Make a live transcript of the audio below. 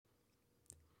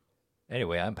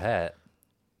Anyway, I'm Pat.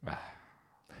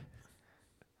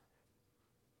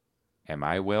 Am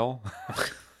I Will?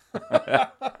 I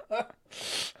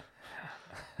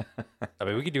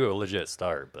mean, we could do a legit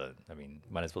start, but I mean,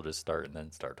 might as well just start and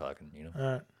then start talking, you know?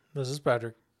 All right. This is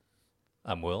Patrick.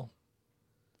 I'm Will.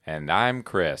 And I'm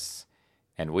Chris.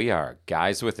 And we are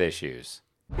Guys with Issues.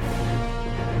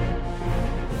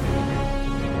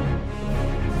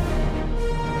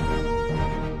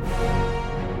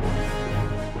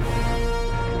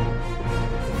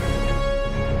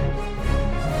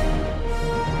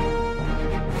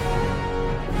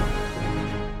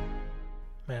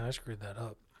 Man, I screwed that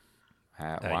up.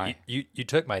 Why? You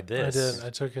took my this. I did. I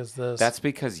took his this. That's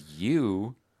because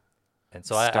you And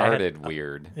so started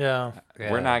weird. yeah.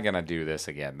 Yeah. We're not going to do this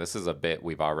again. This is a bit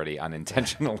we've already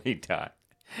unintentionally done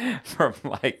from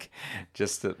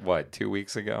just 2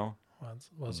 weeks ago?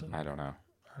 Was it? I don't know.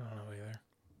 I don't know either.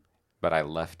 But I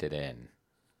left it in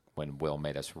when Will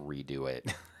made us redo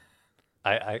it.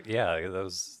 that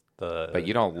was the. But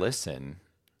you don't listen.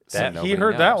 So That- He nobody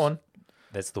heard that knows. one.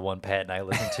 That's the one Pat and I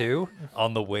listened to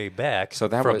on the way back So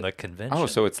that from was- the convention. Oh,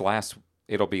 so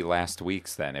it'll be last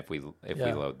week's then if we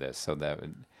Yeah. load this. So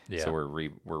Yeah. so we're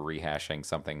rehashing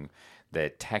something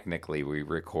that technically we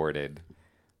recorded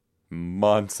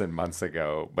months and months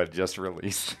ago, but just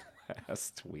released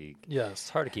last week. It's Yes.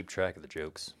 hard to keep track of the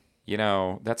jokes. You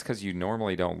know, that's because you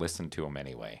normally don't listen to them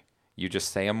anyway. You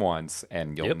just say them once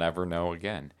and you'll Yep. never know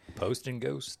again. Post and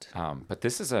ghost. But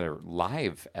this is a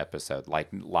live episode,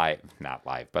 not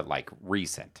live, but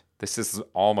recent. This is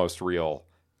almost real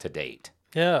to date.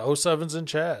 Yeah. 07's in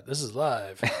chat. This is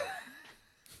live.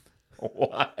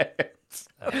 What?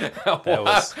 That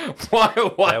was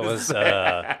What was that was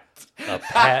that?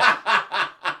 Pat.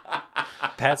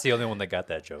 Pat's the only one that got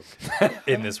that joke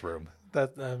in this room.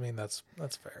 That's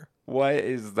fair. What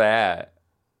is that?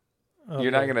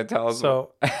 You're not Okay. going to tell us?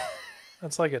 So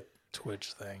that's like a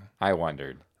Twitch thing. I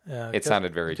wondered. Yeah. It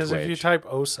sounded very Because if you Twitch. type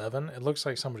 07, it looks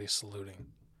like somebody's saluting.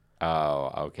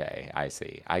 Oh, okay. I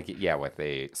see. With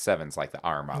the sevens, like the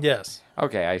arm up. Yes.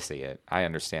 Okay, I see it. I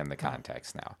understand the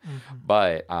context now. Mm-hmm.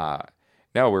 But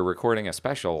no, we're recording a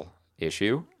special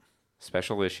issue,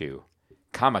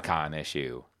 Comic-Con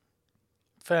issue,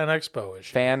 Fan Expo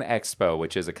issue. Fan Expo,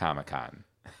 which is a Comic-Con.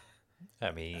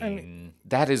 I mean,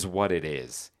 That is what it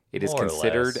is. It is More or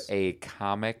considered less. a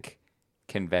comic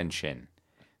convention.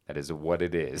 That is what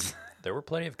it is. there were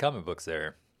plenty of comic books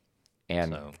there.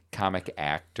 And So- comic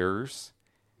actors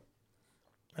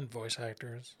And voice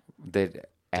actors. that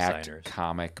act Designers.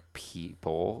 comic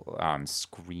people on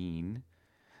screen.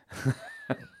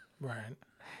 Right.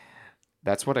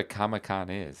 That's what a Comic-Con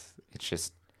is. It's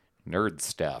just nerd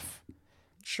stuff.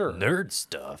 Sure. Nerd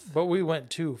stuff. But we went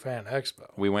to Fan Expo.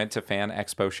 We went to Fan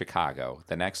Expo Chicago.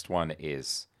 The next one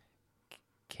is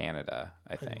Canada,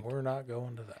 I And think, we're not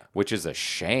going to that. which is a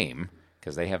shame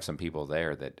because they have some people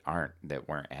there that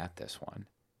weren't at this one.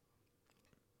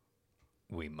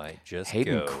 We might just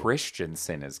Hayden go.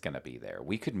 Christensen is going to be there.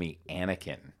 We could meet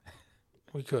Anakin.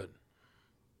 We could.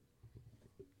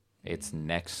 It's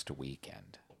next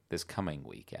weekend, this coming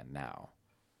weekend now.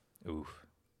 Oof.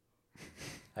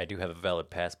 I do have a valid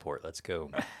passport. Let's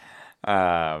go.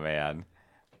 Oh, man.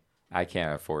 I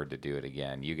can't afford to do it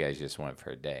again. You guys just went for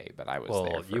a day, but I was Well,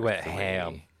 there for you went 3.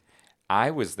 ham.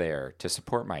 I was there to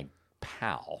support my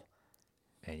pal,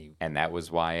 And and that was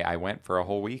why I went for a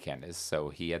whole weekend, is so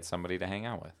he had somebody to hang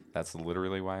out with. That's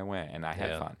literally why I went, and I had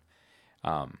Yeah.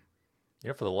 fun.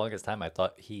 for the longest time, I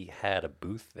thought he had a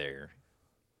booth there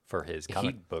for his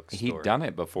comic book store. He'd done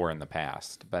it before in the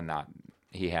past, but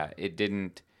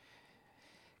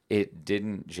it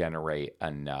didn't generate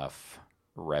enough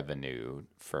revenue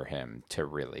for him to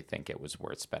really think it was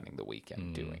worth spending the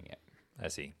weekend doing it. I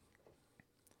see.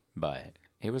 But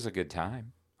it was a good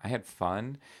time. I had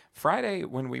fun. Friday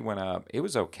when we went up, it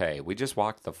was okay. We just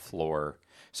walked the floor.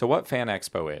 So what Fan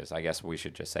Expo is, I guess we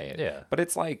should just say it. Yeah. But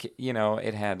it's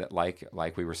it had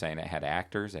like we were saying, it had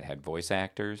actors, it had voice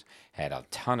actors, had a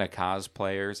ton of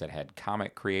cosplayers, it had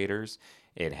comic creators,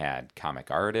 it had comic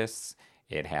artists,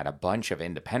 it had a bunch of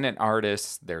independent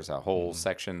artists. There's a whole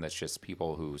section that's just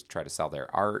people who try to sell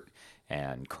their art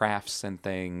and crafts and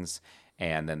things.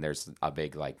 And then there's a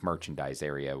big merchandise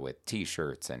area with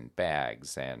T-shirts and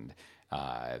bags and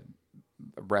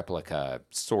replica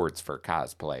swords for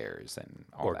cosplayers and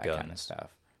all Or that kind of guns.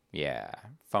 stuff. Yeah,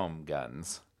 foam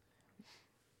guns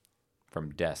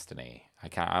from Destiny.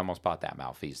 I almost bought that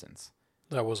malfeasance.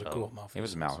 That was a cool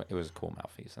malfeasance. It was a cool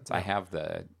malfeasance. I have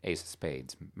the Ace of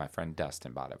Spades. My friend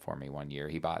Dustin bought it for me one year.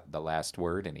 He bought The Last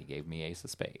Word and he gave me Ace of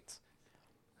Spades.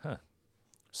 Huh.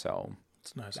 So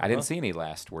It's nice. I didn't see any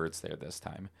last words there this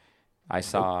time. I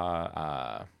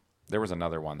saw there was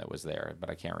another one that was there, but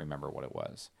I can't remember what it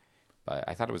was. But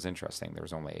I thought it was interesting. There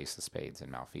was only Ace of Spades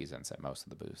and Malfeasance at most of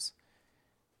the booths.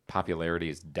 Popularity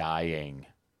is dying.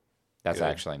 That's Good.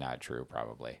 actually not true,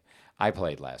 probably. I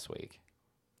played last week.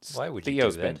 Why would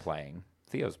Theo's you do that? been playing.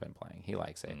 Theo's been playing. He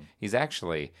likes it. He's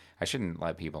actually, I shouldn't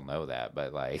let people know that,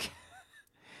 but like,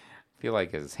 I feel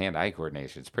like his hand-eye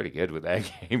coordination is pretty good with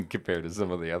that game compared to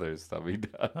some of the other stuff he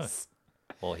does.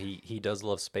 Well, he does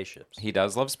love spaceships. He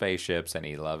does love spaceships and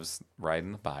he loves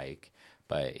riding the bike,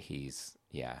 but he's,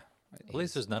 At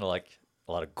least there's not a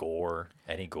lot of gore,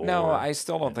 any gore. No, I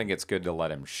still don't think it's good to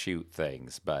let him shoot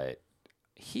things, but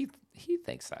he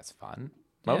thinks that's fun.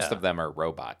 Most Yeah. of them are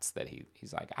robots that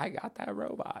he's like, I got that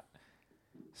robot.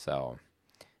 So,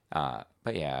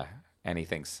 but yeah, and he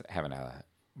thinks having a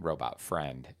robot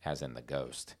friend, as in the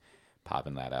ghost,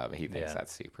 popping that up, he thinks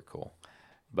that's super cool.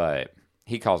 But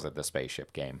he calls it the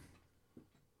spaceship game.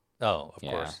 Oh, of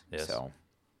course. Yes. So,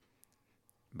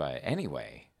 but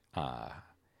anyway,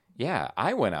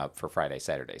 I went up for Friday,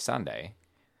 Saturday, Sunday.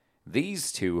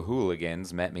 These two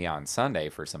hooligans met me on Sunday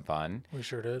for some fun. We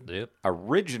sure did. Yep.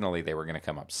 Originally, they were going to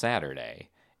come up Saturday,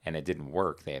 and it didn't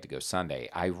work. They had to go Sunday.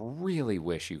 I really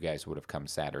wish you guys would have come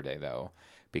Saturday, though,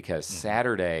 because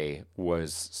Saturday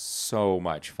was so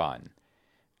much fun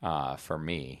for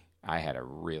me. I had a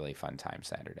really fun time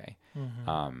Saturday.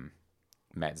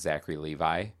 Met Zachary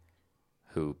Levi,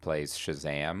 who plays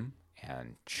Shazam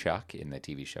and Chuck in the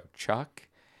TV show Chuck,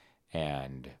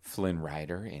 and Flynn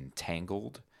Rider in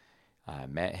Tangled.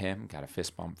 Met him, got a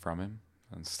fist bump from him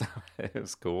and stuff. It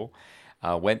was cool.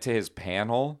 Went to his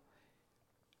panel.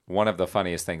 One of the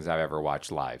funniest things I've ever watched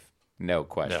live. No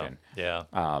question. No.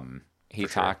 Yeah. He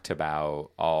talked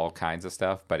about all kinds of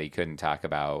stuff, but he couldn't talk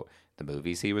about the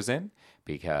movies he was in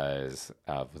because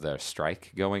of the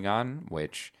strike going on,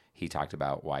 which he talked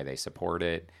about why they support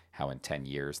it, how in 10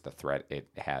 years the threat it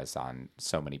has on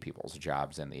so many people's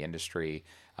jobs in the industry,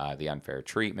 the unfair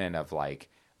treatment of like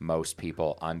most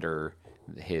people under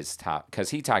his top,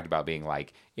 because he talked about being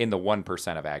like in the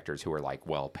 1% of actors who are like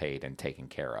well paid and taken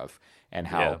care of, and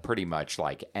how pretty much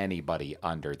like anybody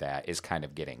under that is kind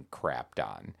of getting crapped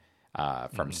on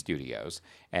from studios,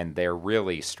 and they're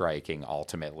really striking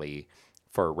ultimately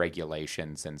for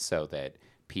regulations and so that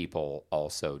people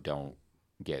also don't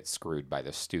get screwed by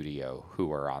the studio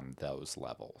who are on those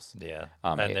levels. Yeah.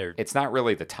 And it's not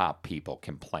really the top people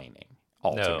complaining.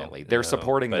 Ultimately, they're no,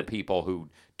 supporting the but- people who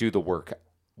do the work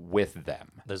with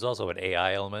them. There's also an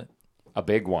AI element. A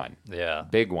big one. Yeah.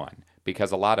 Big one.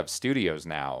 Because a lot of studios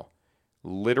now,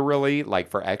 literally, like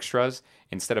for extras,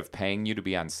 instead of paying you to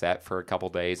be on set for a couple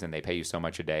days and they pay you so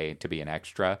much a day to be an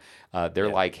extra, they're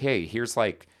like, hey, here's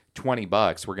like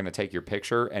 $20. We're going to take your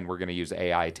picture and we're going to use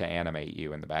AI to animate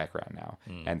you in the background now.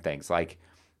 And things like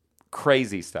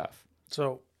crazy stuff.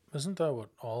 So, isn't that what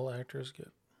all actors get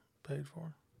paid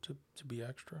for? To be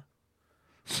extra?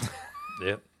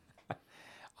 Yep.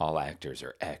 All actors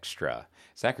are extra.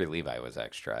 Zachary Levi was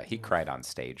extra. He cried on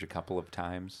stage a couple of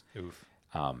times. Oof.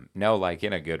 No, like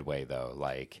in a good way though.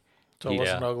 Like So it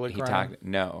wasn't ugly crying?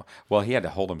 No. Well, he had to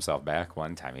hold himself back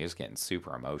one time. He was getting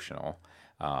super emotional.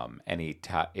 And he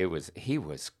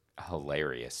was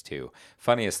hilarious too.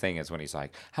 Funniest thing is when he's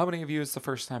like, how many of you is the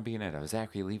first time being at a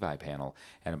Zachary Levi panel?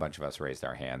 And a bunch of us raised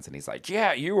our hands, and he's like,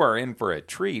 yeah, you are in for a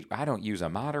treat. I don't use a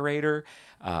moderator.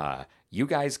 You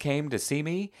guys came to see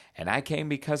me, and I came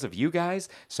because of you guys,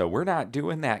 so we're not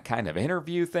doing that kind of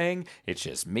interview thing. It's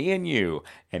just me and you.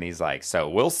 And he's like, so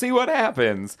we'll see what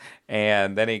happens.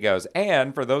 And then he goes,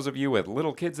 and for those of you with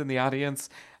little kids in the audience,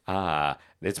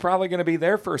 it's probably going to be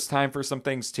their first time for some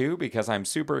things too, because I'm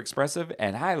super expressive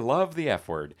and I love the F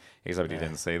word. Except he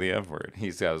didn't say the F word.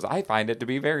 He says, I find it to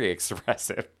be very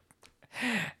expressive.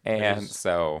 And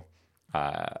so,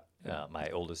 My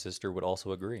oldest sister would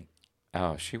also agree.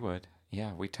 oh, she would.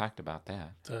 Yeah, we talked about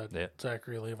that. That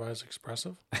Zachary Levi's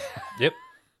expressive? Yep.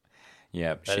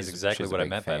 Yeah, That is exactly what I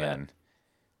meant by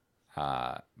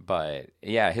that. But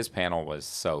yeah, his panel was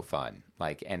so fun.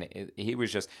 Like, and he was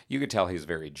just, you could tell he was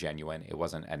very genuine. It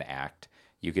wasn't an act.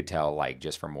 You could tell, like,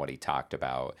 just from what he talked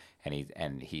about, and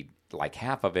he like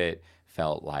half of it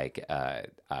felt like a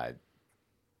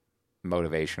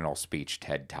motivational speech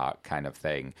TED Talk kind of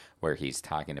thing, where he's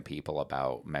talking to people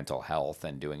about mental health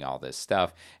and doing all this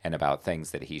stuff and about things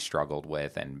that he struggled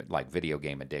with, and like video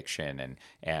game addiction and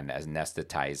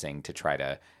anesthetizing to try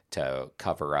to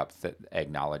cover up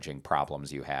acknowledging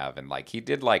problems you have. And like, he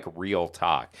did like real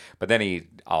talk, but then he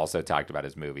also talked about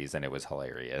his movies, and it was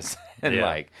hilarious. And Yeah.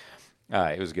 like,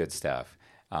 it was good stuff.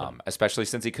 especially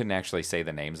since he couldn't actually say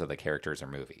the names of the characters or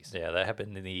movies. Yeah, that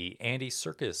happened in the Andy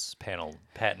Serkis panel.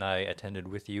 Pat and I attended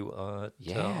with you on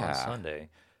Sunday.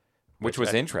 Which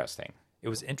was interesting. It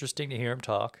was interesting to hear him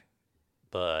talk,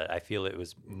 but I feel it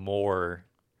was more...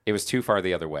 It was too far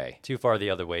the other way. Too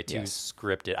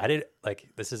scripted. I did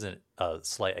this isn't a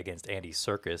slight against Andy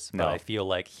Serkis, but I feel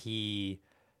like he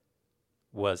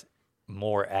was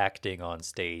more acting on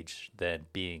stage than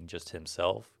being just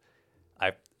himself.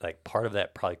 Part of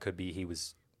that probably could be he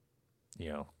was,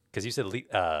 because you said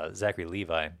Zachary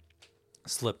Levi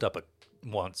slipped up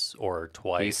once or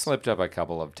twice. He slipped up a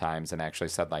couple of times and actually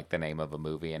said the name of a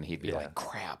movie, and he'd be like,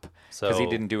 "Crap," so because he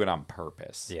didn't do it on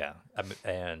purpose. Yeah,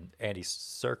 and Andy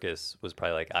Serkis was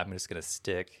probably like, "I'm just gonna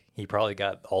stick." He probably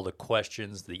got all the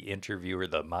questions the interviewer,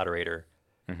 the moderator,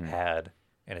 had,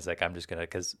 and it's like, "I'm just gonna,"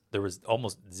 because there was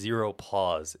almost zero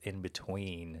pause in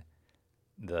between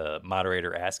the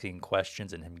moderator asking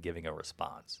questions and him giving a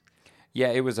response. Yeah,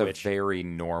 it was a very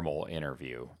normal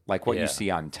interview, like what you see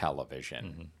on television.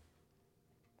 Mm-hmm.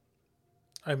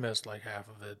 I missed half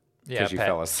of it. Because you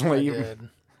fell asleep. I did.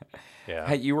 Yeah.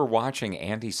 Hey, you were watching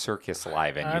Andy Serkis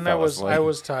live and you fell asleep. I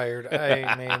was tired.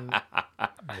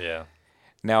 Yeah.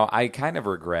 Now, I kind of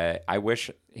regret, I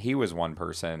wish he was one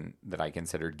person that I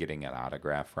considered getting an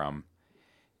autograph from.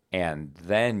 And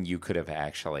then you could have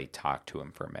actually talked to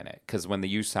him for a minute. Because when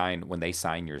they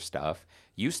sign your stuff,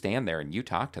 you stand there and you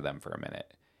talk to them for a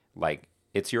minute.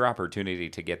 It's your opportunity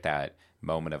to get that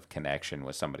moment of connection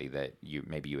with somebody that you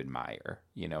admire.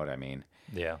 You know what I mean?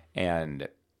 Yeah. And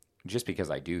just because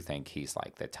I do think he's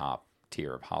the top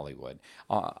tier of Hollywood.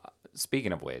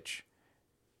 Speaking of which,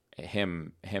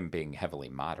 him being heavily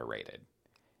moderated,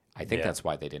 I think that's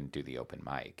why they didn't do the open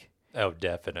mic. Oh,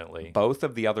 definitely. Both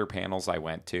of the other panels I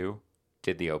went to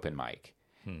did the open mic.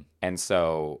 And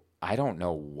so I don't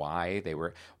know why they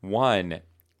were... One,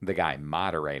 the guy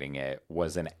moderating it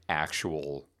was an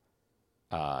actual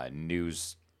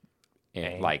news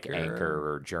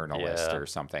anchor or journalist or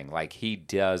something. He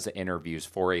does interviews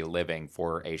for a living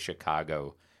for a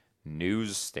Chicago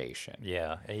news station.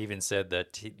 Yeah, he even said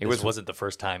that this wasn't the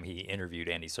first time he interviewed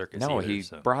Andy Serkis. No, he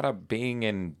brought up being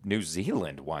in New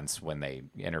Zealand once when they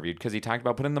interviewed because he talked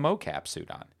about putting the mocap suit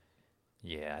on.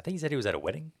 Yeah, I think he said he was at a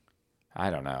wedding.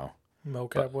 I don't know.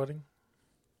 Mocap wedding?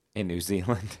 In New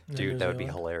Zealand? Dude, that would be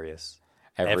hilarious.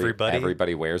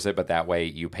 Everybody wears it, but that way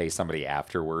you pay somebody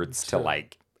afterwards to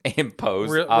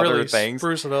impose really other things.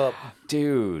 Spruce it up.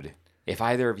 Dude, if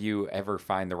either of you ever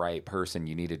find the right person,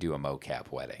 you need to do a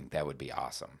mocap wedding. That would be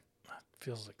awesome.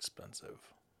 Feels expensive.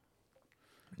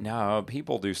 No,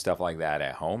 people do stuff like that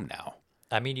at home now.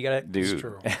 I mean, you gotta... Dude,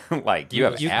 true. you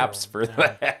have apps for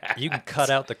that. You can cut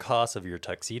out the cost of your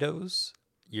tuxedos,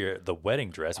 the wedding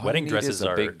dress. All Wedding you need dresses is a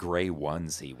are... big gray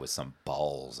onesie with some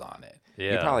balls on it.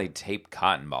 Yeah. You probably tape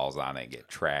cotton balls on it and get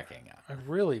tracking on it. I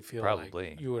really feel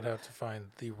Probably. like you would have to find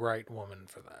the right woman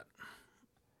for that.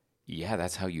 Yeah,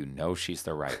 that's how you know she's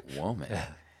the right woman.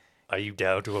 Are you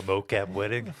down to a mocap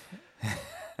wedding?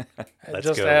 Let's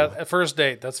Just go. at first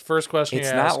date. That's the first question It's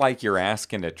you not ask. like you're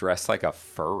asking to dress like a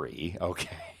furry,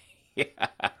 okay?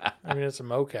 I mean, it's a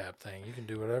mocap thing. You can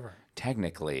do whatever.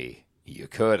 Technically, you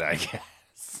could, I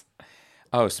guess.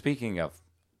 Oh, speaking of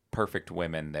perfect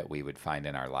women that we would find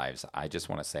in our lives, I just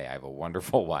want to say I have a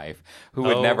wonderful wife who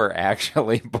would never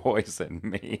actually poison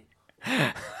me.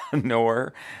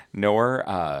 nor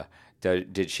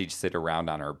did she sit around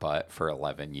on her butt for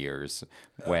 11 years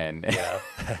when...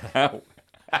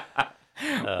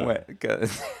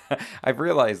 Because I've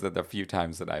realized that the few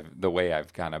times that the way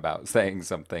I've gone about saying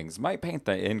some things might paint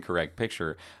the incorrect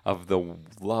picture of the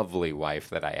lovely wife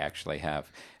that I actually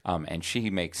have. And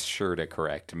she makes sure to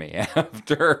correct me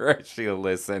after she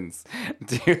listens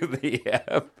to the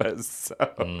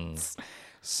episodes.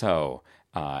 So,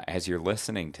 as you're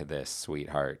listening to this,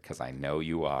 sweetheart, because I know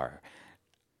you are,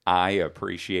 I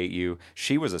appreciate you.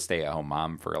 She was a stay-at-home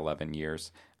mom for 11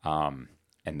 years.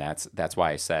 And that's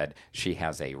why I said she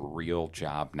has a real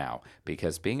job now,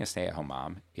 because being a stay-at-home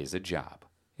mom is a job.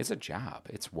 It's a job.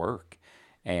 It's work.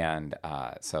 And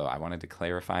so I wanted to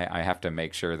clarify. I have to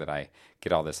make sure that I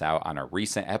get all this out on a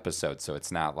recent episode, so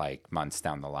it's not like months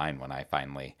down the line when I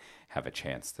finally have a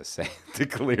chance to say to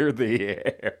clear the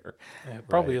air. Yeah, it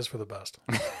probably is for the best.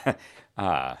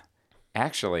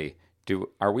 Actually,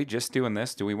 are we just doing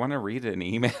this? Do we want to read an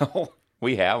email?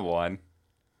 We have one.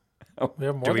 We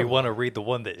have more Do we than want to read the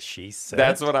one that she said?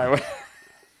 That's what I would.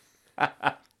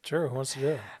 Sure, who wants to do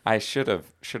it? I should have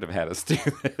had us do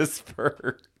this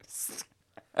first.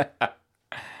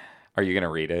 Are you gonna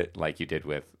read it like you did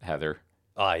with Heather?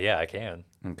 Yeah, I can.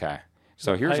 Okay.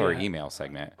 So here's our email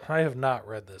segment. I have not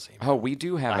read this email. Oh, we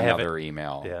do have another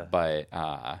email. Yeah. But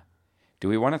do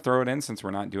we want to throw it in since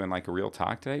we're not doing like a real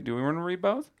talk today? Do we want to read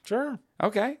both? Sure.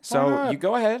 Okay. So you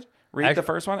go ahead, read the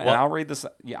first one, and I'll read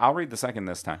the second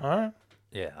this time. All right.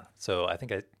 Yeah. So I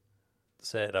think I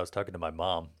said I was talking to my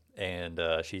mom, and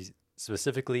she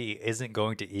specifically isn't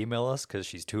going to email us because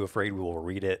she's too afraid we will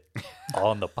read it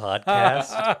on the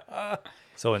podcast.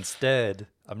 So instead,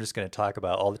 I'm just going to talk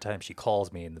about all the time she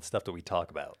calls me and the stuff that we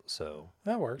talk about. So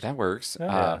that works. That works.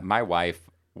 Yeah. My wife,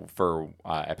 for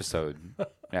episode,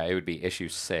 it would be issue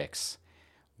 6,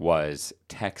 was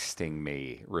texting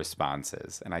me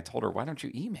responses, and I told her, "Why don't you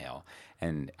email?"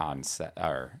 And on set,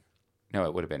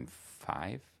 it would have been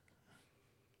 5,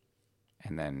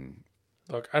 and then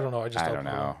Look, I don't know. I don't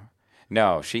know.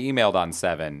 No, she emailed on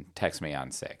 7, text me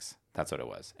on 6. That's what it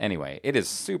was. Anyway, it is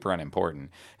super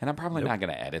unimportant, and I'm probably not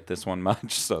going to edit this one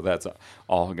much, so that's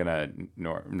all going to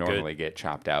normally get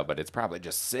chopped out, but it's probably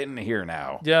just sitting here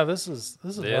now. Yeah, this is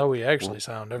how we actually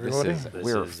sound, everybody.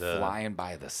 We're flying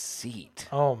by the seat.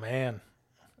 Oh, man.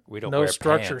 we don't No wear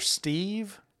structure, pants.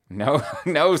 Steve.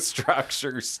 No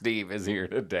structure. Steve is here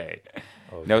today.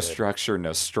 Oh, No good. structure,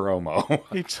 Nostromo.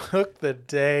 He took the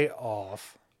day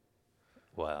off.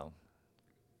 Wow.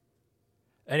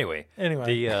 Anyway,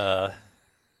 the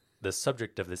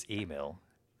subject of this email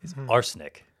is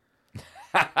arsenic.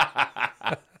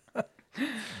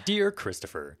 Dear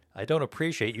Christopher, I don't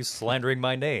appreciate you slandering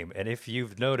my name, and if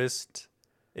you've noticed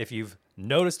an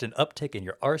uptick in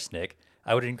your arsenic,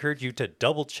 I would encourage you to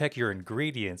double check your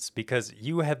ingredients because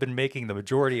you have been making the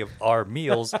majority of our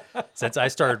meals since I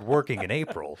started working in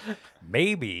April.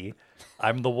 Maybe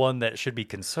I'm the one that should be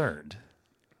concerned.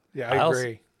 Yeah, I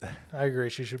agree. I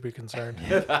agree. She should be concerned.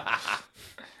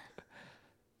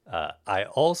 I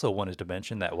also wanted to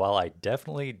mention that while I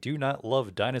definitely do not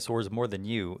love dinosaurs more than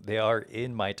you, they are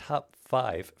in my top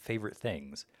 5 favorite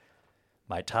things.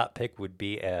 My top pick would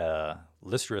be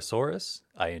Lystrosaurus.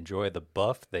 I enjoy the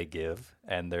buff they give,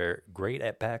 and they're great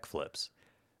at backflips.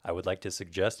 I would like to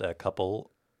suggest a couple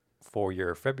for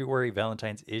your February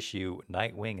Valentine's issue,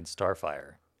 Nightwing and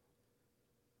Starfire.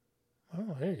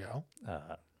 Oh, there you go.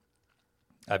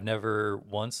 I've never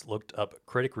once looked up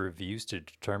critic reviews to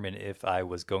determine if I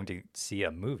was going to see a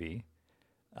movie.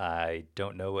 I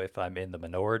don't know if I'm in the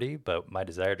minority, but my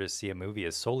desire to see a movie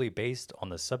is solely based on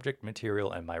the subject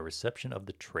material and my reception of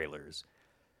the trailers.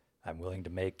 I'm willing to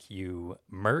make you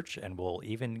merch and will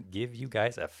even give you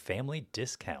guys a family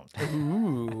discount.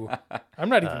 Ooh. I'm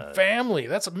not even family.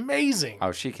 That's amazing.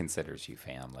 Oh, she considers you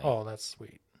family. Oh, that's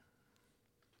sweet.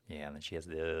 Yeah, and then she has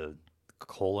the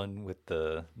colon with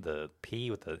the P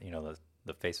with the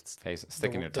the face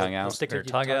Sticking your tongue out. sticking her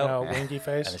tongue out, winky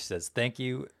face. and she says thank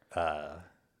you.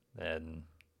 Then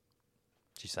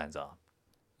she signs off.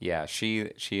 Yeah, she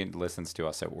listens to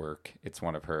us at work. It's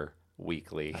one of her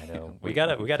weekly. I know we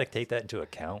gotta take that into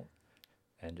account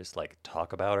and just like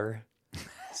talk about her,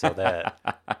 so that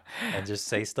and just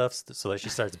say stuff so that she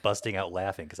starts busting out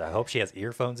laughing because I hope she has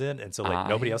earphones in and so like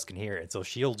nobody else can hear it, and so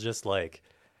she'll just like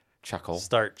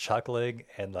start chuckling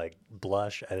and like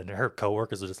blush, and then her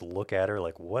coworkers will just look at her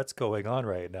like, what's going on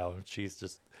right now? And she's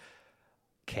just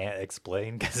can't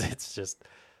explain because it's just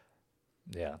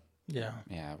yeah,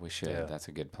 we should. Yeah. That's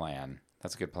a good plan.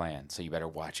 So you better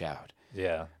watch out.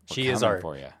 yeah. For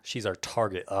you. She's our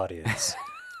target audience.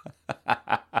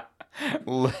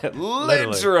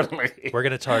 Literally. We're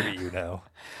gonna target you now.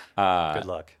 Good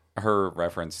luck. Her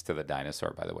reference to the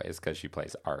dinosaur, by the way, is because she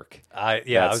plays Ark. I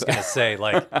was gonna say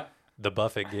like the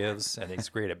buff it gives, and it's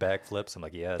great at backflips. I'm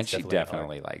like, yeah, it's and she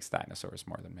definitely likes dinosaurs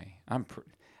more than me.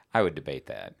 I would debate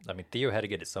that. I mean, Theo had to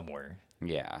get it somewhere.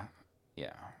 Yeah.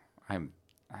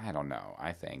 I don't know.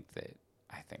 I think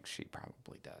she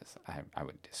probably does. I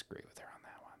would disagree with her on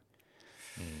that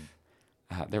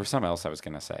one. There was something else I was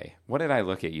going to say. What did I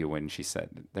look at you when she said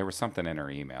there was something in her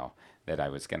email that I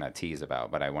was going to tease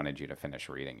about, but I wanted you to finish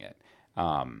reading it.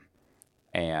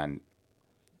 And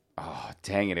oh,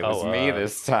 dang it. It was me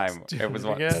this time. It was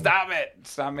one. Stop it.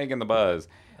 Stop making the buzz.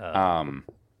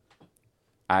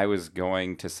 I was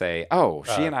going to say,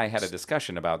 she and I had a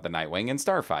discussion about the Nightwing and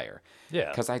Starfire. Yeah.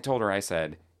 Because I told her, I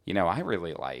said, I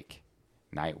really like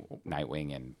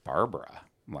Nightwing and Barbara,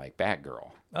 like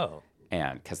Batgirl. Oh.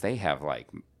 And because they have like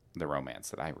the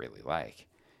romance that I really like.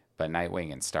 But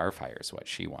Nightwing and Starfire is what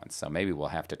she wants. So maybe we'll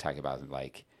have to talk about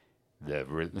like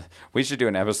we should do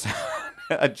an episode,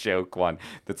 a joke one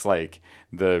that's like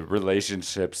the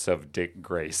relationships of Dick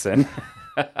Grayson.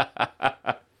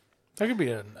 That could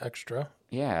be an extra.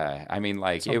 Yeah, I mean,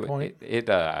 like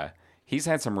he's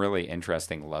had some really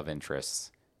interesting love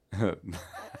interests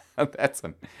That's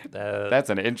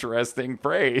an interesting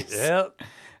phrase. Yep.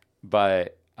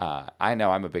 But I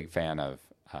know I'm a big fan of.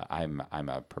 I'm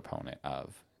a proponent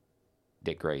of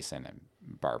Dick Grayson and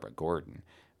Barbara Gordon.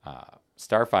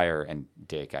 Starfire and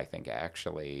Dick, I think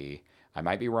actually, I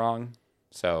might be wrong.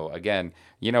 So again,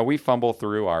 we fumble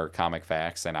through our comic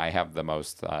facts, and I have the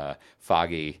most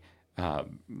foggy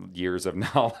years of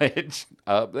knowledge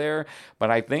up there.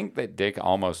 But I think that Dick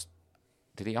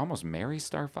did he almost marry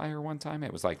Starfire one time?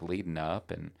 It was like leading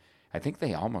up, and I think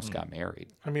they almost got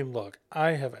married. I mean, look,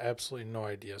 I have absolutely no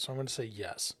idea, so I'm going to say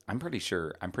yes. I'm pretty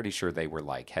sure they were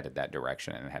like headed that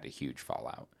direction and had a huge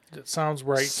fallout. It sounds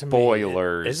right to me.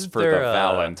 Spoilers for the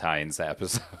Valentine's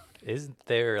episode. Isn't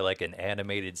there like an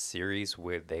animated series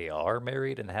where they are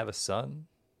married and have a son?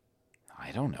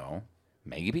 I don't know.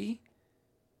 Maybe?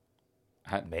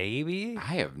 Maybe?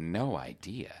 I have no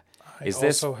idea. Is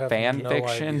this fan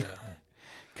fiction? Idea.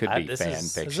 Could be fan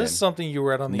fiction. Is this something you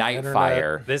read on the internet?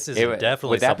 Nightfire. This is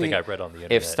definitely something I've read on the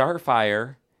internet. If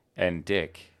Starfire and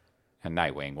Dick and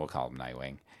Nightwing, we'll call him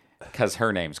Nightwing, because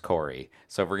her name's Corey.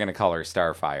 So if we're going to call her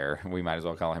Starfire, we might as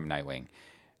well call him Nightwing.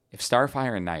 If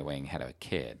Starfire and Nightwing had a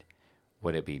kid,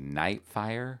 would it be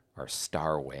Nightfire or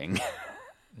Starwing?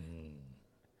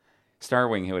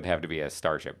 Starwing, he would have to be a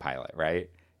starship pilot, right?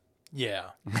 Yeah.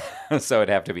 So it'd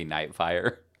have to be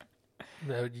Nightfire.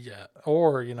 Yeah.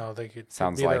 Or, they could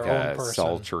Sounds be like their own a person.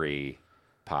 sultry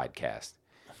podcast.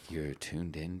 You're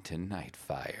tuned in to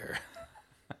Nightfire.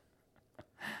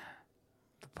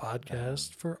 The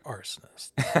podcast for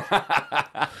arsonists.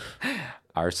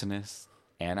 Arsonist,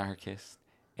 anarchist,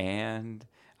 and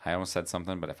I almost said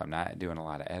something, but if I'm not doing a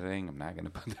lot of editing, I'm not going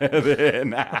to put that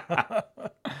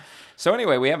in. So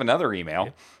anyway, we have another email.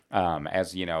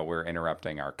 As you know, we're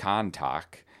interrupting our con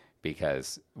talk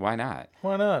because why not?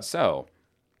 Why not? So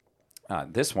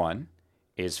this one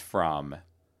is from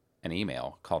an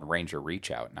email called Ranger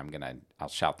Reach Out, and I'll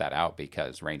shout that out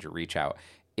because Ranger Reach Out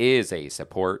is a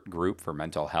support group for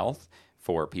mental health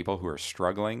for people who are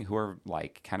struggling, who are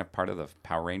like kind of part of the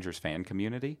Power Rangers fan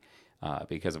community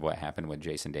because of what happened with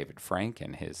Jason David Frank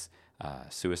and his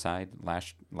suicide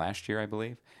last year, I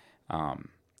believe.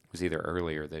 It was either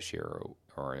earlier this year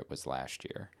or it was last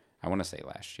year. I want to say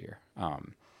last year.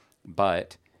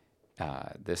 But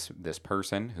this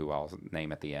person, who I'll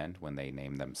name at the end when they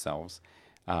name themselves,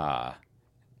 well,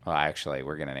 actually,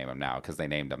 we're going to name him now because they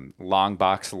named him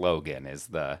Longbox Logan is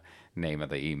the name of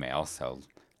the email. So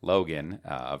Logan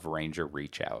of Ranger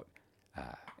Reach Out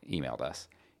emailed us.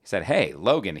 He said, "Hey,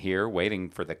 Logan here, waiting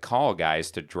for the call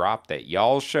guys to drop that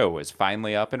y'all's show is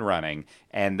finally up and running,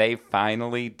 and they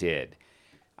finally did.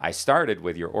 I started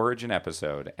with your origin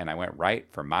episode, and I went right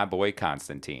for my boy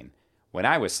Constantine. When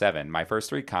I was 7, my first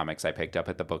 3 comics I picked up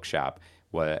at the bookshop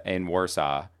were in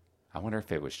Warsaw. I wonder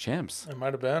if it was Chimps. It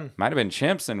might have been. Might have been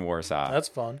Chimps in Warsaw. That's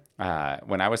fun.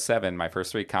 When I was 7, my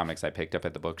first 3 comics I picked up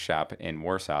at the bookshop in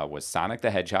Warsaw was Sonic the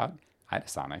Hedgehog. I had a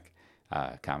Sonic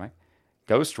comic.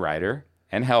 Ghost Rider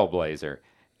and Hellblazer.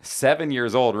 7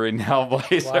 years old reading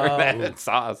Hellblazer. Wow. That's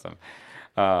awesome.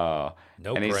 No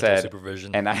and he parental said,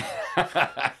 supervision.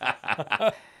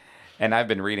 And I've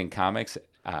been reading comics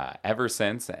ever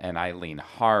since, and I lean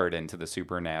hard into the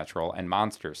supernatural and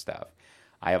monster stuff.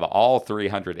 I have all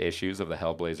 300 issues of the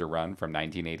Hellblazer run from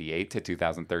 1988 to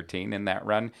 2013. In that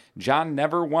run, John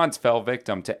never once fell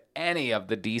victim to any of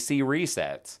the DC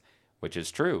resets, which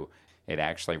is true. It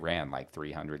actually ran like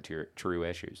 300 true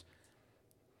issues.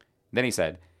 Then he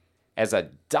said, as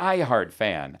a diehard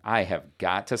fan, I have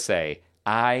got to say,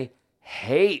 I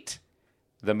hate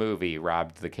the movie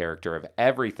robbed the character of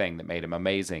everything that made him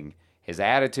amazing. His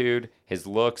attitude, his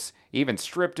looks, even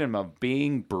stripped him of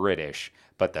being British.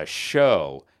 But the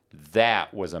show,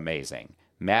 that was amazing.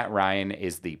 Matt Ryan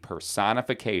is the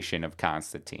personification of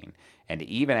Constantine. And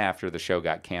even after the show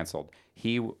got canceled,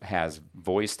 he has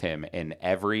voiced him in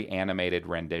every animated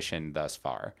rendition thus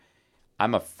far.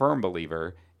 I'm a firm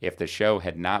believer if the show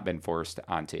had not been forced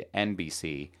onto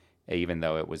NBC, even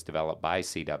though it was developed by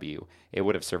CW, it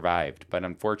would have survived. But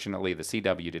unfortunately, the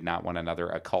CW did not want another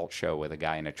occult show with a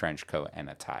guy in a trench coat and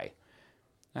a tie.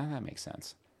 Now, that makes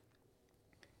sense.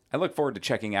 I look forward to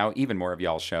checking out even more of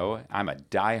y'all's show. I'm a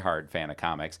diehard fan of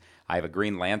comics. I have a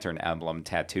Green Lantern emblem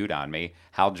tattooed on me.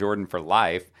 Hal Jordan for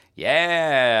life.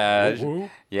 Yeah. Woo-hoo.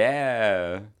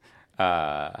 Yeah.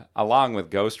 Along with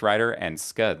Ghost Rider and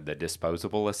Scud, the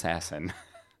disposable assassin.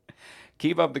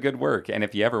 Keep up the good work, and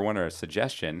if you ever want a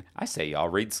suggestion, I say y'all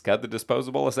read Scud the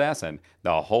Disposable Assassin,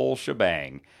 the whole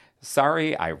shebang.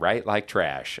 Sorry, I write like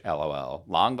trash, LOL.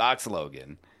 Longbox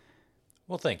Logan.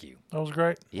 Well, thank you. That was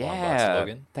great. Yeah,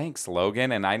 Logan. thanks,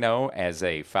 Logan. And I know as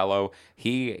a fellow,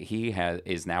 he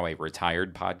is now a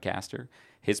retired podcaster.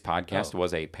 His podcast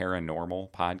was a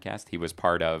paranormal podcast. He was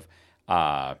part of,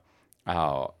 why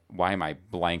am I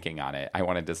blanking on it? I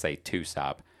wanted to say Two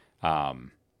Stop,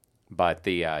 but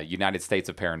the United States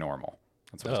of Paranormal.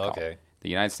 That's what it's called. Okay. The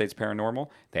United States Paranormal.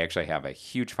 They actually have a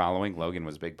huge following. Logan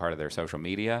was a big part of their social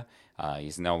media.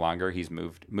 He's no longer. He's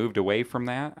moved away from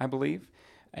that, I believe.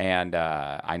 And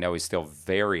I know he's still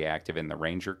very active in the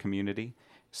Ranger community.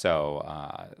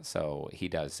 So he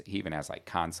even has like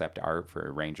concept art for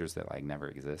Rangers that like never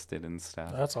existed and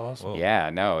stuff. That's awesome. Whoa. Yeah,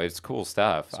 no, it's cool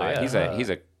stuff. So, yeah. He's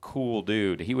a cool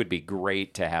dude. He would be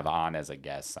great to have on as a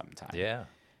guest sometime. Yeah.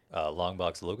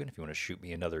 Longbox Logan, if you want to shoot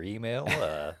me another email,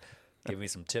 give me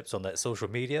some tips on that social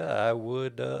media, I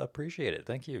would appreciate it.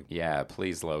 Thank you. Yeah,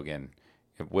 please, Logan.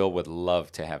 Will would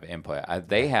love to have input.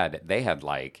 They had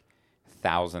like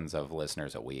thousands of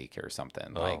listeners a week or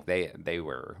something. Oh. Like they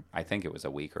were, I think it was a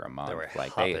week or a month. were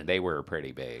Like hopping. they were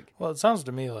pretty big. Well, it sounds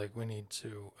to me like we need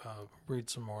to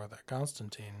read some more of that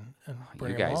Constantine and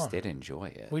bring You him guys on. did enjoy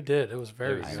it. We did. It was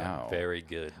very It was good. know. very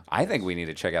good. I think we need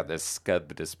to check out this Scud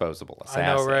the Disposable Assassin.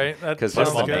 I know, right? That Because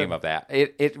just the sounds good. name of that,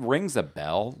 it rings a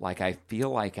bell. Like I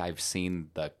feel like I've seen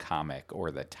the comic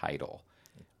or the title,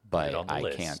 but on the I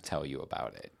list. can't tell you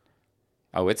about it.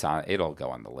 Oh, it's on. It'll go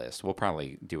on the list. We'll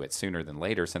probably do it sooner than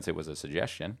later since it was a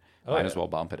suggestion. Oh, Might yeah. as well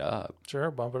bump it up.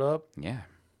 Sure, bump it up. Yeah.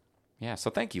 Yeah. So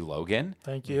thank you, Logan.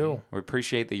 Thank you. We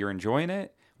appreciate that you're enjoying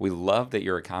it. We love that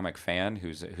you're a comic fan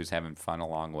who's having fun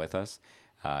along with us.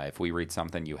 If we read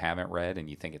something you haven't read and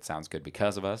you think it sounds good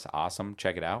because of us, awesome.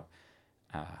 Check it out.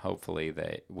 Hopefully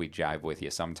that we jive with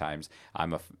you sometimes.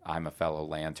 I'm a fellow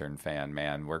Lantern fan,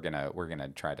 man. We're gonna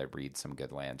try to read some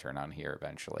good Lantern on here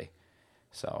eventually.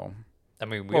 So, I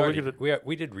mean,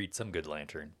 we did read some good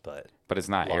Lantern, but it's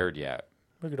not aired yet.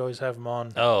 We could always have him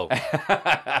on oh,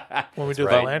 when we do the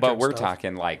But, lantern but we're stuff.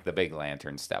 talking like the big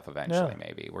Lantern stuff eventually. Yeah.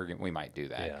 Maybe we might do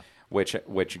that. Yeah.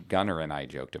 Which Gunnar and I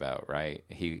joked about, right?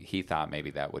 He thought maybe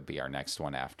that would be our next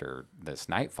one after this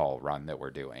Nightfall run that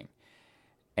we're doing.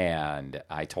 And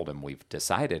I told him we've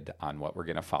decided on what we're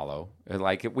going to follow.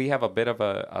 Like we have a bit of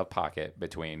a pocket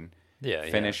between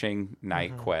finishing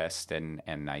Night Quest and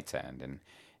Night's End,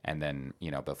 and then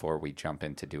before we jump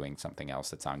into doing something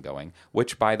else that's ongoing.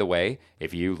 Which, by the way,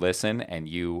 if you listen and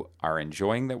you are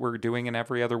enjoying that we're doing an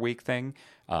every other week thing,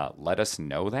 let us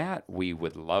know that. We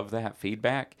would love that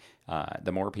feedback.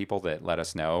 The more people that let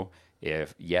us know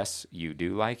if yes you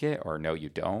do like it or no you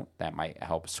don't, that might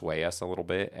help sway us a little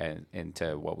bit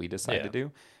into what we decide to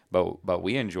do. But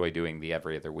we enjoy doing the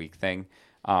every other week thing.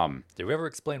 did we ever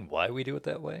explain why we do it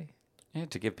that way? Yeah,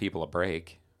 to give people a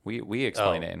break. We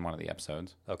explain it in one of the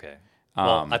episodes. Okay.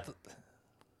 Well,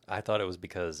 I thought it was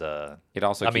because It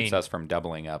also I keeps mean, us from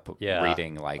doubling up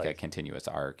reading like a continuous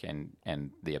arc and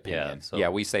the opinion. so, Yeah,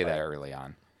 we say that early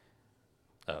on.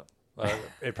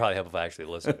 it'd probably help if I actually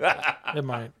listened. It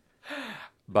might.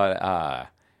 But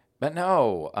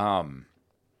no,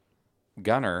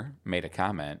 Gunnar made a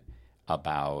comment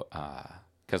about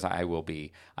because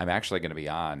I'm actually going to be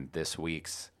on this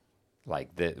week's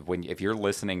if you're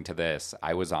listening to this,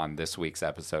 I was on this week's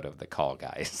episode of The Call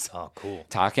Guys. Oh, cool.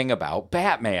 Talking about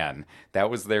Batman. That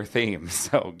was their theme.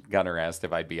 So Gunnar asked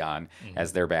if I'd be on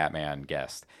as their Batman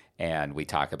guest. And we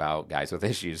talk about Guys with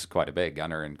Issues quite a bit.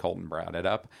 Gunnar and Colton brought it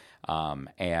up.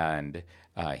 And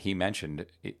he mentioned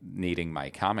needing my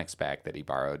comics back that he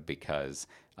borrowed because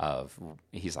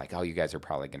he's like, oh, you guys are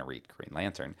probably going to read Green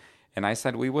Lantern. And I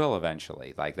said, we will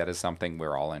eventually. Like, that is something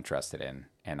we're all interested in.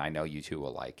 And I know you two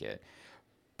will like it.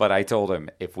 But I told him,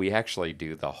 if we actually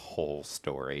do the whole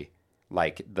story,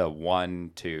 like the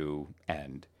 1 to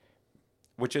end,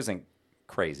 which isn't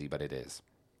crazy, but it is.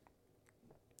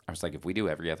 I was like, if we do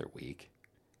every other week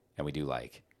and we do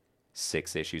like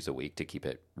 6 issues a week to keep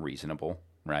it reasonable,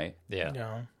 right? Yeah.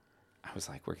 Yeah. I was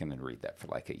like, we're going to read that for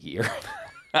like a year.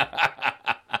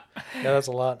 Yeah, that's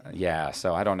a lot. Yeah,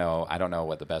 so I don't know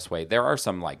what the best way. There are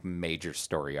some like major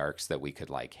story arcs that we could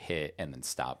like hit and then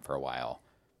stop for a while,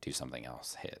 do something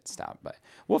else, hit, stop. But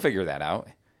we'll figure that out.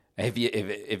 If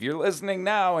you're listening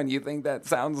now and you think that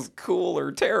sounds cool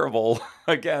or terrible,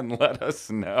 again, let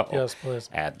us know. Yes, please.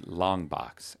 At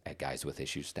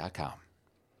longbox@guyswithissues.com.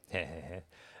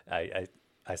 I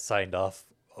signed off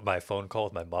my phone call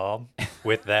with my mom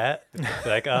with that.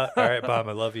 Like, all right, Mom,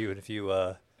 I love you. And if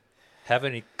you have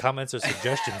any comments or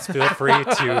suggestions, feel free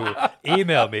to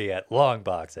email me at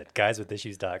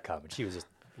longbox@guyswithissues.com. And she was just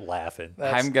laughing.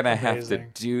 That's I'm going to have to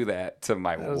amazing. do that to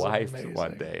my That is wife amazing.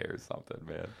 one day or something,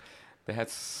 man.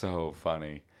 That's so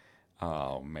funny.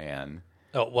 Oh, man.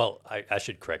 Oh, well, I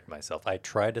should correct myself. I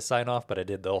tried to sign off, but I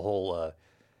did the whole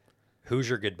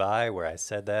Hoosier goodbye where I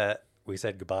said that. We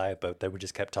said goodbye, but then we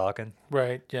just kept talking.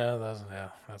 Right. Yeah,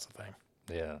 that's the thing.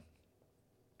 Yeah.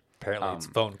 Apparently, it's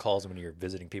phone calls when you're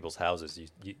visiting people's houses.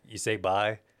 You say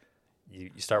bye, you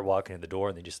start walking in the door,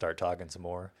 and then you just start talking some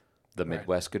more. The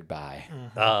Midwest goodbye.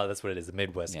 That's what it is, the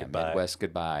Midwest goodbye. Midwest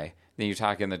goodbye. Then you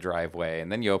talk in the driveway, and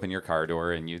then you open your car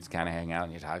door, and you just kind of hang out,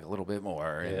 and you talk a little bit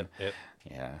more. And, Yep.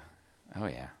 Yeah. Oh,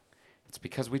 yeah. It's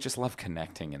because we just love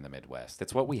connecting in the Midwest.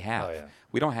 It's what we have. Oh, yeah.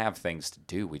 We don't have things to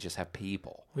do. We just have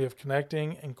people. We have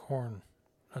connecting and corn.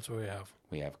 That's what we have.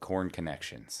 We have corn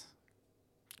connections.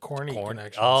 Corny Corn.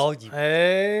 connections. Oh,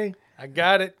 hey, I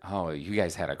got it. Oh, you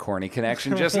guys had a corny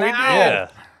connection just We now. Yeah.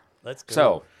 Let's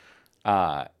go.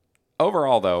 So,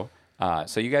 overall, though,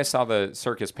 so you guys saw the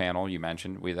circus panel you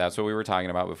mentioned. That's what we were talking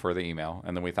about before the email.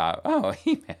 And then we thought, oh,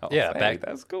 email. Yeah, hey,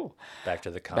 that's cool. Back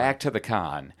to the con. Back to the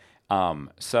con.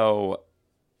 So,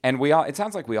 and we all, it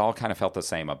sounds like we all kind of felt the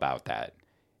same about that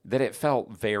it felt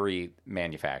very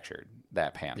manufactured,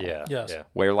 that panel. Yeah. Yes. Yeah.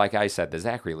 Where, like I said, the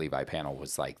Zachary Levi panel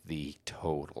was like the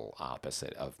total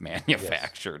opposite of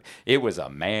manufactured. It was a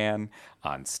man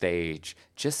on stage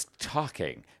just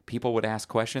talking. People would ask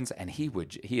questions, and he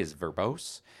is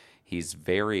verbose. He's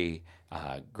very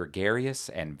gregarious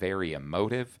and very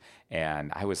emotive.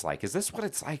 And I was like, is this what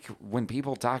it's like when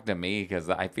people talk to me? Because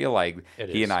I feel like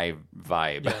he and I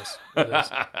vibe. Yes, it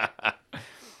is.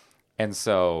 And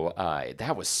so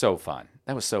that was so fun.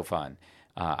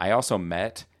 I also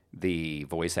met the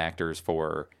voice actors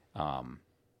for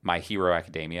My Hero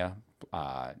Academia,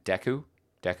 Deku,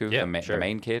 Yeah, the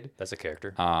main kid. That's a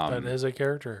character. That is a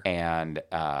character. And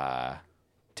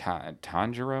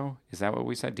Tanjiro, is that what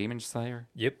we said? Demon Slayer?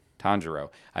 Yep. Tanjiro.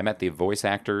 I met the voice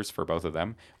actors for both of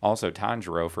them. Also,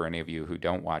 Tanjiro, for any of you who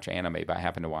don't watch anime, but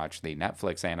happen to watch the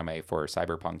Netflix anime for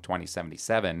Cyberpunk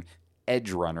 2077,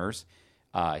 Edge Runners,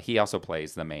 he also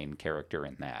plays the main character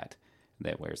in that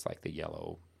wears like the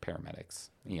yellow paramedics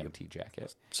EMT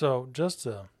jacket. So just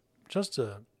to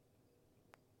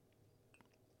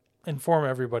inform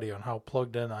everybody on how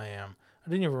plugged in I am, I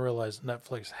didn't even realize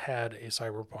Netflix had a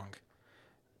cyberpunk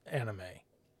anime.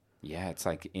 Yeah, it's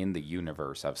like in the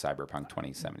universe of Cyberpunk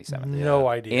 2077. No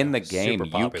idea. In the game, Super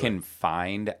you popular. can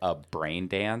find a brain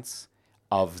dance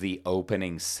of the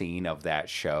opening scene of that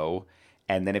show.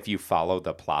 And then if you follow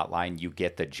the plot line, you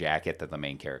get the jacket that the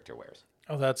main character wears.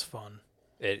 Oh, that's fun.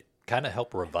 It kind of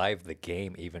helped revive the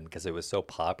game even because it was so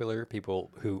popular.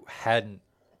 People who hadn't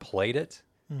played it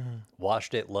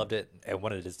watched it, loved it, and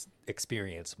wanted to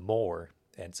experience more.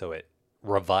 And so it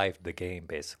revived the game,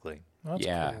 basically. That's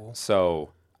cool.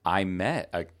 So I met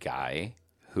a guy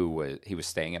who was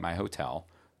staying at my hotel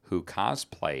who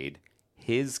cosplayed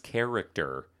his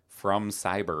character from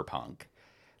Cyberpunk.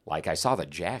 Like, I saw the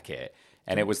jacket,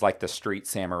 and it was like the Street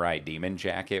Samurai demon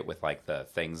jacket with like the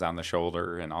things on the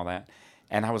shoulder and all that.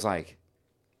 And I was like,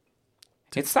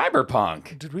 it's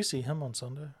Cyberpunk. Did we see him on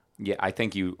Sunday? Yeah, I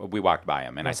think we walked by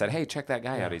him, and I said, hey, check that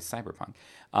guy out. He's Cyberpunk.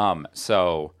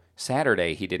 So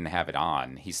Saturday, he didn't have it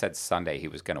on. He said Sunday he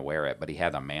was going to wear it, but he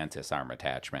had a mantis arm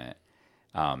attachment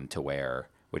to wear,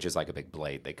 which is like a big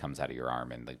blade that comes out of your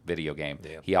arm in the video game.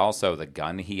 Yeah. He also, the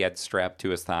gun he had strapped to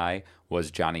his thigh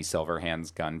was Johnny Silverhand's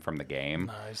gun from the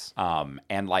game. Nice.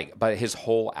 And like, but his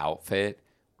whole outfit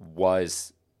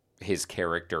was his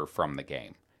character from the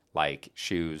game. Like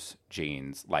shoes,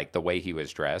 jeans, like the way he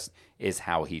was dressed is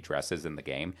how he dresses in the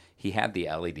game. He had the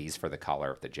LEDs for the collar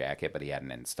of the jacket, but he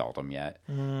hadn't installed them yet.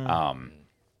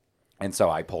 And so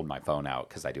I pulled my phone out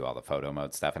because I do all the photo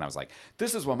mode stuff. And I was like,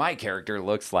 this is what my character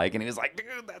looks like. And he was like,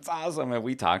 dude, that's awesome. And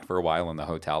we talked for a while in the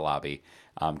hotel lobby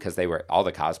because all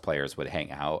the cosplayers would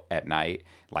hang out at night,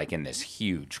 like in this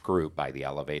huge group by the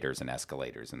elevators and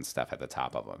escalators and stuff at the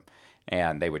top of them.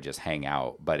 And they would just hang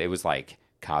out. But it was like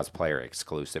cosplayer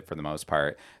exclusive for the most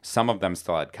part. Some of them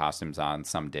still had costumes on,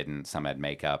 some didn't, some had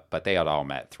makeup, but they had all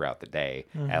met throughout the day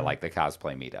at like the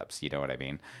cosplay meetups, you know what I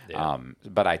mean? Yeah.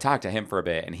 But I talked to him for a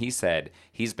bit, and he said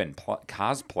he's been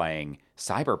cosplaying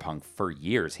Cyberpunk for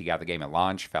years. He got the game at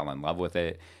launch, fell in love with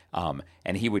it,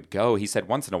 and he would go, he said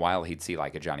once in a while he'd see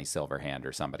like a Johnny Silverhand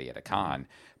or somebody at a con,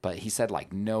 but he said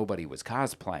like nobody was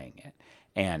cosplaying it.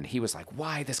 And he was like,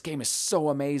 why? This game is so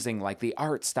amazing, like the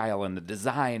art style and the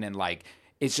design and like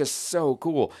it's just so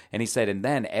cool. And he said, and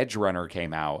then Edge Runner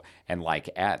came out, and like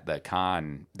at the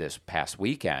con this past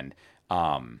weekend,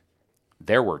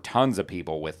 there were tons of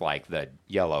people with like the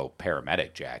yellow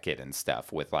paramedic jacket and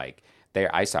stuff. With like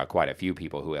I saw quite a few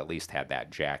people who at least had that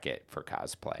jacket for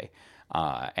cosplay.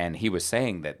 And he was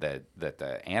saying that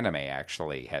the anime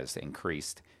actually has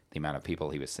increased the amount of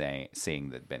people he was seeing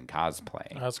that had been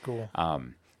cosplaying. That's cool.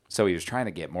 So he was trying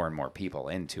to get more and more people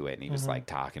into it, and he was like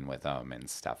talking with them and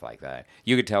stuff like that.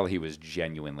 You could tell he was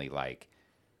genuinely like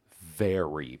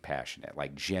very passionate,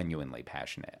 like genuinely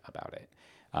passionate about it.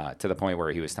 To the point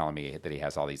where he was telling me that he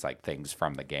has all these like things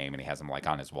from the game, and he has them like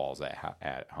on his walls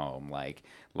at home, like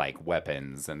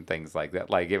weapons and things like that.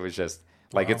 Like it was just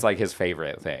like it's like his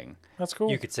favorite thing. That's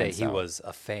cool. You could say he was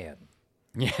a fan.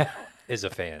 Yeah, Is a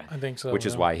fan. I think so. which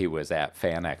is why he was at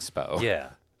Fan Expo. Yeah.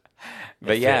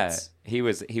 But It yeah, fits. he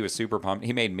was super pumped.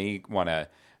 He made me want to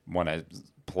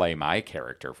play my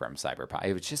character from Cyberpunk.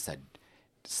 It was just a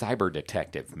cyber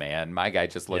detective, man. My guy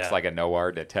just looks Yeah. like a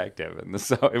noir detective, and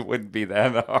so it wouldn't be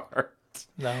that hard.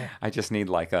 No. I just need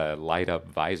like a light up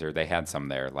visor. They had some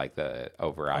there, like the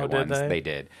over eye Oh, did ones. they? They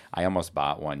did. I almost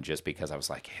bought one just because I was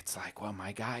like, it's like what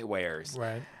my guy wears.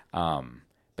 Right.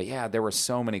 But yeah, there were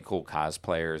so many cool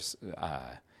cosplayers.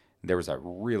 There was a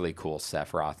really cool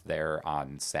Sephiroth there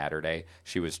on Saturday.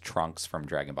 She was Trunks from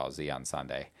Dragon Ball Z on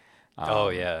Sunday. Oh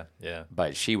yeah, yeah.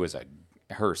 But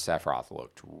her Sephiroth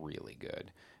looked really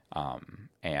good.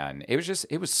 And it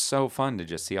was so fun to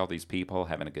just see all these people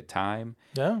having a good time.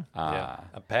 Yeah. Yeah.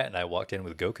 Pat and I walked in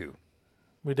with Goku.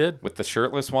 We did. With the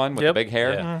shirtless one with Yep. the big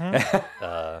hair.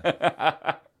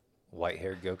 Yeah.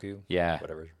 White-haired Goku. Yeah.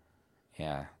 Whatever.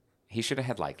 Yeah. He should have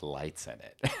had like lights in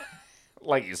it.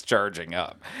 Like he's charging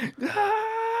up.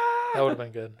 That would have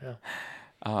been good.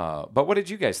 Yeah. But what did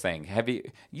you guys think?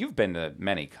 You've been to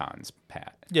many cons,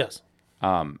 Pat. Yes.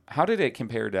 How did it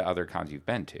compare to other cons you've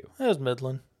been to? It was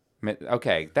Midland.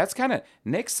 Okay, that's kind of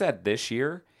Nick said this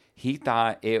year he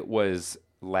thought it was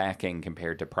lacking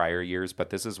compared to prior years, but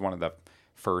this is one of the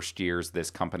first years this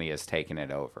company has taken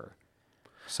it over.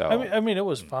 So I mean, it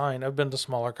was fine. I've been to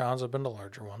smaller cons. I've been to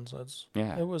larger ones.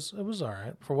 Yeah. It was all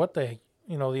right for what they,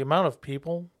 the amount of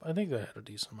people. I think they had a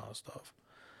decent amount of stuff,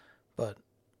 but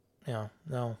yeah,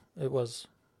 no, it was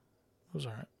all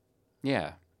right.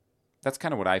 yeah, that's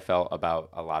kind of what I felt about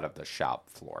a lot of the shop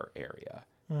floor area.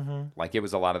 Mm-hmm. Like it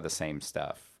was a lot of the same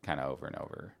stuff, kind of over and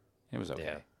over. It was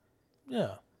okay. Yeah.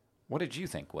 Yeah. What did you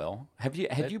think, Will? Have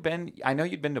you been? I know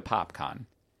you'd been to PopCon,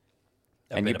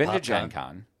 I've and you've been to Gen PopCon.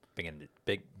 Con.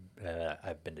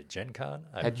 I've been to Gen Con.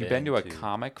 Had you been to a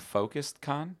comic focused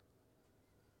con?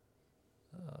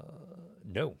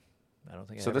 No, I don't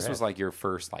think. So I this ever was have. like your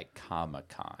first like Comic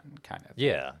Con kind of.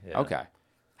 Yeah. Okay.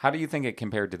 How do you think it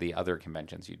compared to the other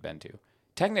conventions you'd been to?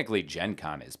 Technically, Gen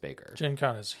Con is bigger. Gen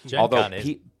Con is huge. Gen Although Con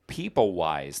is-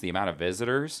 people-wise, the amount of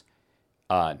visitors,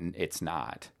 it's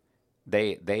not.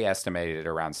 They estimated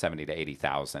around 70 to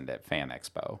 80,000 at Fan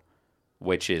Expo,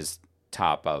 which is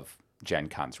top of Gen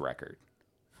Con's record.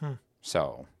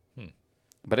 So,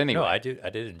 but anyway. No, I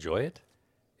did enjoy it.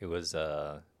 It was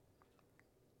a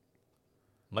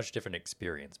much different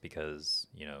experience because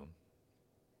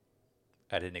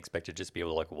I didn't expect to just be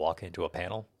able to like walk into a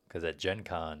panel because at Gen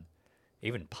Con,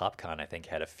 even PopCon I think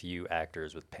had a few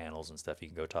actors with panels and stuff you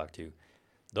can go talk to.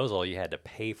 Those all you had to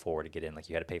pay for to get in. Like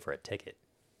you had to pay for a ticket.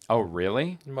 Oh,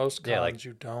 really? Most cons Yeah, like-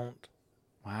 you don't.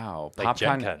 Wow. Like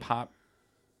Gen PopCon, Con.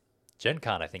 Gen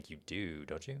Con I think you do,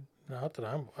 don't you? Not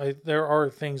that there are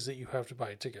things that you have to buy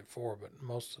a ticket for, but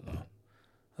most of them,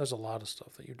 there's a lot of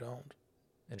stuff that you don't.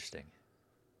 Interesting.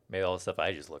 Maybe all the stuff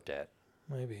I just looked at.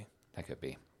 Maybe. That could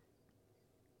be.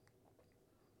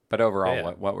 But overall,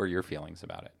 Yeah. what were your feelings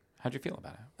about it? How'd you feel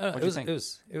about it? It What'd you was think?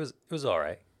 it was all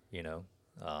right.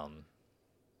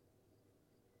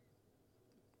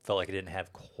 Felt like it didn't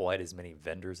have quite as many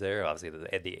vendors there. Obviously,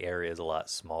 the area is a lot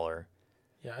smaller.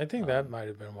 Yeah, I think that might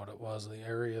have been what it was. The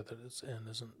area that it's in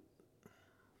isn't.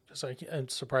 Just like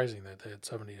it's surprising that they had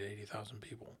 70 to 80,000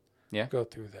 people. Yeah. Go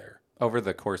through there. Over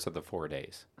the course of the 4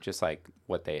 days, just like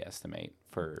what they estimate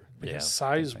for. Because Yeah.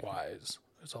 size wise,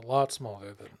 it's a lot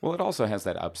smaller than. Well, it also has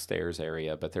that upstairs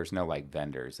area, but there's no like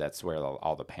vendors. That's where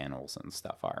all the panels and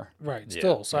stuff are. Right. Yeah,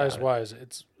 Still, yeah. size wise,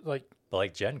 it's like. But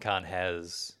like Gen Con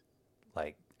has,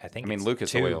 like I think I mean, it's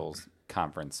Lucas two- Oil's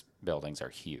conference buildings are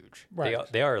huge. Right.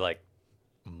 They are like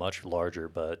much larger,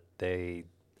 but I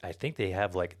think they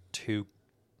have like 2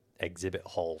 exhibit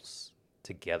halls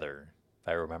together, if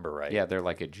I remember right. Yeah, they're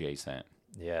like adjacent.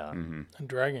 Yeah. Mm-hmm. And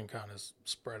Dragon Con is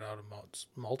spread out amongst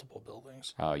multiple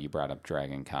buildings. Oh, you brought up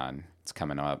Dragon Con. It's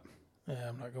coming up. Yeah,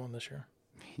 I'm not going this year.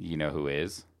 You know who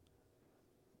is?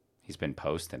 He's been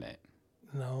posting it.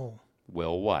 No.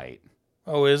 Will White.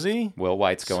 Oh, is he? Will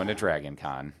White's going to Dragon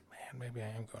Con. Man, maybe I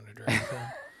am going to Dragon Con.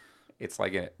 It's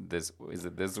like is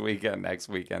it this weekend, next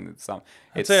weekend? It's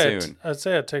I'd soon. I'd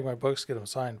say I'd take my books, get them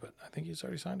signed, but I think he's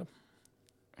already signed them.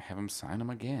 Have him sign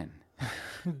them again.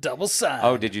 Double signed.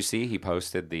 Oh, did you see he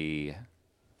posted the?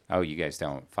 Oh, you guys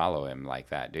don't follow him like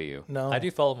that, do you? No. I do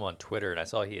follow him on Twitter, and I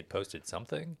saw he had posted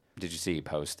something. Did you see he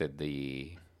posted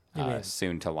the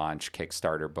soon to launch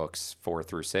Kickstarter books 4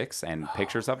 through 6 and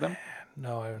pictures of them.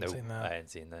 No, I haven't Nope, seen that. I hadn't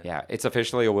seen that. Yeah, it's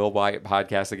officially a Will White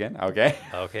podcast again. Okay.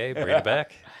 Okay, bring it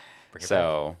back.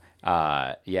 So,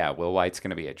 Will White's going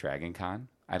to be at Dragon Con.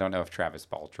 I don't know if Travis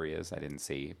Baltry is. I didn't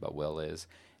see, but Will is.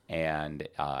 And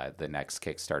the next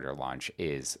Kickstarter launch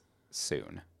is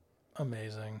soon.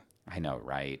 Amazing. I know,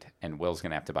 right? And Will's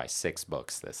going to have to buy 6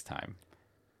 books this time.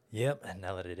 Yep, and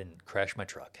now that I didn't crash my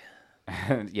truck.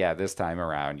 Yeah, this time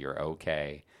around, you're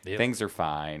okay. Yep. Things are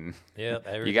fine. Yep,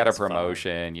 You got a everything's fine.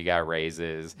 promotion. You got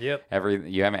raises. Yep.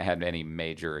 You haven't had any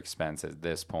major expenses at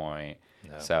this point.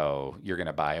 No. So you're going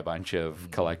to buy a bunch of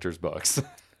collector's books.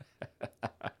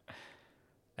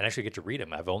 And actually get to read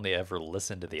them. I've only ever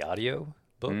listened to the audio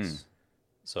books,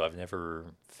 so I've never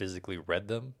physically read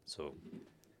them. So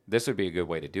This would be a good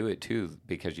way to do it, too,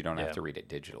 because you don't have Yeah. to read it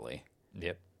digitally.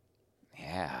 yep.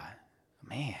 Yeah.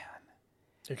 Man.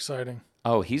 Exciting.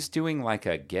 Oh, he's doing like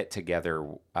a get-together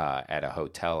at a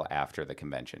hotel after the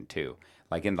convention, too.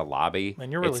 Like in the lobby.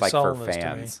 Man, you're really it's like for selling this to me.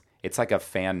 fans. It's like a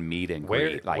fan meet and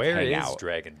greet, like where hang is out.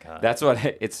 Dragon Con? That's what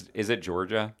it's. Is it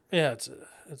Georgia? Yeah,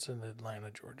 it's in Atlanta,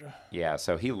 Georgia. Yeah,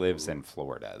 so he lives in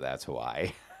Florida. That's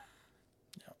why.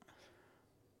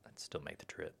 I'd still make the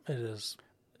trip. It is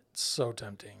so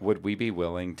tempting. Would we be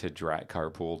willing to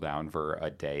carpool down for a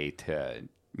day to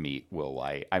meet Will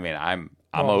White? I mean, I'm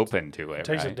Well, open to it. It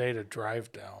takes a right? day to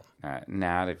drive down.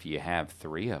 Not if you have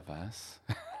 3 of us.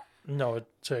 No, it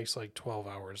takes like 12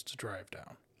 hours to drive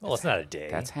down. Well, it's not a day.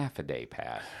 That's half a day,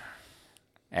 Pat.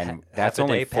 And Half that's a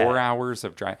only day, 4 Pat. hours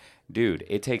of drive. Dude,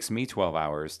 it takes me 12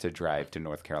 hours to drive to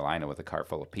North Carolina with a car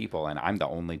full of people, and I'm the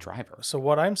only driver. So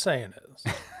what I'm saying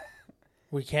is,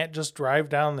 we can't just drive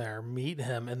down there, meet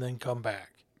him, and then come back.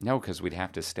 No, because we'd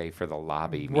have to stay for the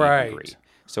lobby meet Right. and greet.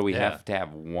 So we Yeah. have to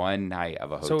have one night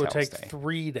of a hotel So it would take stay.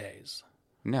 3 days.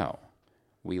 No,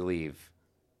 we leave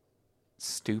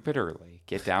stupid early.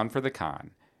 Get down for the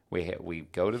con. We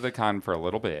go to the con for a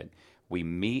little bit. We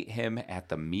meet him at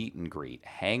the meet and greet.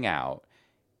 Hang out.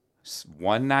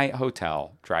 One night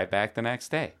hotel. Drive back the next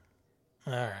day.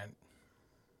 All right.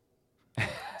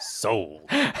 Sold.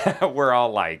 We're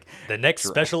all like, The next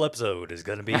special episode is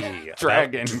going to be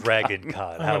Dragon about Dragon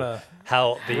Con. I'm gonna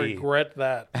How the regret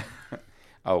that.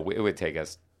 oh, it would take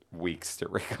us weeks to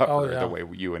recover Oh, yeah. the way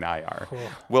you and I are.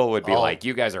 Oh. Will would be Oh. like,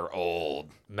 you guys are old.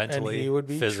 mentally, And he would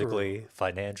be physically,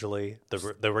 financially,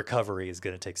 the recovery is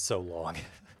going to take so long.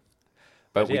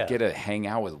 But we yeah. get to hang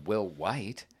out with Will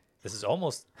White. This is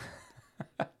almost.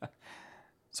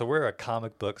 So we're a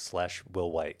comic book /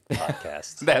 Will White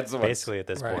podcast. That's what's- basically at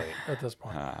this Right. point. At this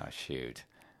point. Ah, shoot.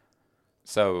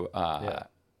 So, Yeah.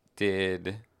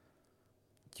 did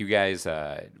you guys,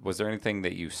 was there anything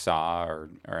that you saw or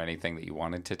anything that you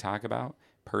wanted to talk about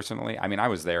personally? I mean, I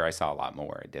was there. I saw a lot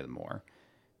more. I did more.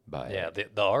 But Yeah,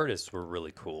 the artists were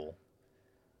really cool.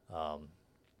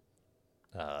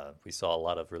 We saw a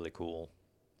lot of really cool.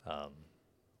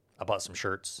 I bought some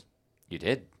shirts. you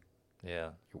did.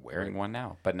 Yeah. You're wearing one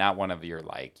now, but not one of your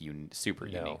like super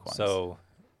No. unique ones. So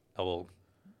I will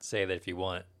say that if you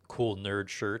want cool nerd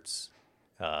shirts,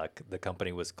 the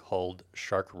company was called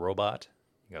Shark Robot.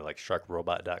 You go like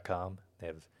sharkrobot.com. They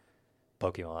have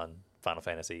Pokemon, Final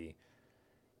Fantasy.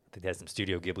 I think they had some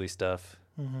Studio Ghibli stuff.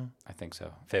 I think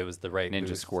so. If it was the right Ninja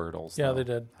booth. Squirtles. Yeah, though. they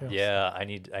did. Yeah. Yeah, I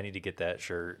need to get that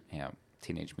shirt. Yeah,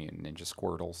 Teenage Mutant Ninja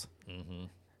Squirtles. Mm-hmm.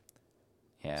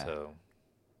 Yeah, So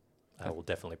I will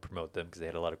definitely promote them because they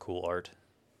had a lot of cool art.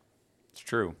 it's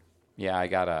true. Yeah, I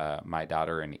got my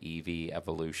daughter an Eevee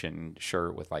Evolution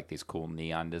shirt with like these cool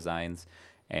neon designs,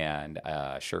 and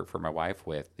a shirt for my wife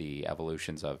with the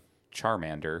evolutions of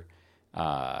Charmander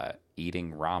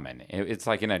eating ramen. It's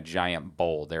like in a giant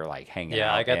bowl. They're like hanging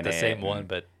Yeah, out I got in the it, same and one,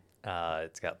 but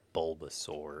it's got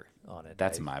Bulbasaur on it.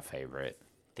 That's I my favorite.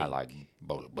 I like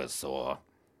Bulbasaur.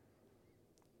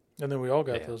 And then we all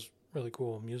got Yeah. those really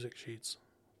cool music sheets.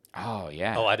 Oh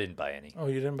yeah. Oh, I didn't buy any. Oh,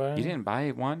 you didn't buy any? You didn't buy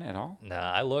one at all?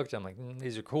 Nah, I looked. I'm like,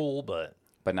 these are cool, but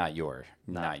But not your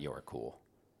cool.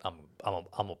 I'm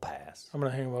a pass. I'm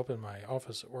going to hang them up in my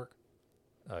office at work.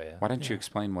 Oh yeah. Why don't you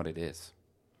explain what it is?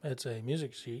 It's a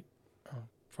music sheet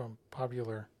from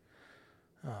popular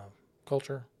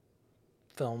culture,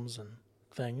 films and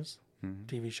things,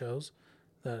 TV shows,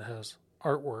 that has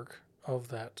artwork of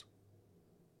that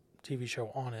TV show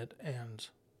on it and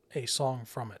a song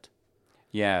from it.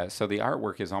 Yeah, so the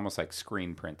artwork is almost like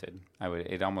screen printed.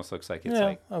 It almost looks like it's Yeah,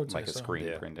 like I would say a so. screen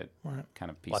Yeah. printed Right.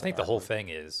 kind of piece. Well, I think of the whole artwork. thing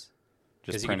is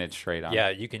 'cause just you printed straight on. Yeah,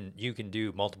 you can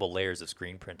do multiple layers of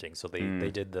screen printing. So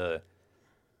they did the.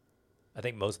 I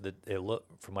think most of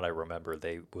from what I remember,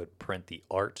 they would print the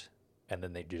art and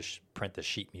then they just print the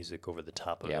sheet music over the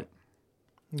top of Yep. it.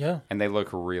 Yeah. And they look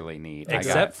really neat. I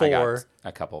Except got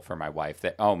a couple for my wife.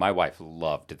 My wife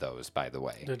loved those, by the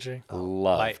way. Did she?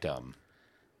 Loved them.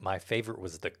 My favorite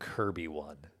was the Kirby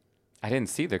one. I didn't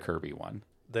see the Kirby one.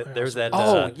 There's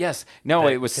that. Yes. No,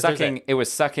 that- it was 'cause there's sucking. It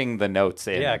was sucking the notes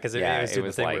in. Yeah, because it was doing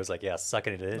the thing like, where it was like,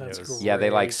 sucking it in. That's It was, cool. yeah, they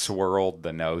like Great. swirled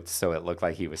the notes so it looked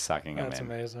like he was sucking them That's in.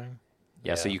 amazing.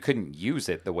 Yeah, so Yeah. you couldn't use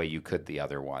it the way you could the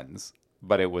other ones,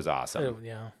 but it was awesome.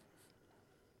 Yeah.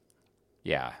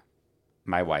 Yeah.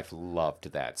 My wife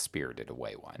loved that Spirited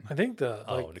Away one. I think the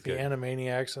good.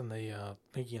 Animaniacs and the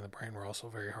Pinky and the Brain were also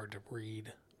very hard to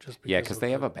read. Just Yeah, because because of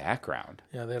they have the- a background.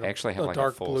 Yeah, they had They actually have a like a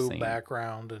dark full blue scene.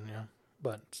 background, and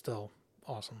but still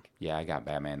awesome. Yeah, I got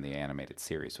Batman the Animated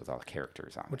Series with all the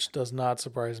characters on it. Which does not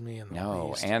surprise me in the No,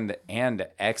 least. and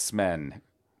X-Men.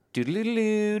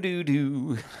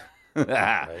 Doo-doo-doo-doo-doo.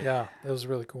 Yeah, that was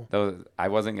really cool. Though I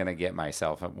wasn't going to get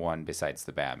myself one besides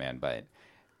the Batman, but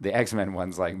the X-Men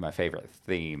one's like my favorite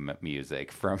theme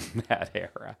music from that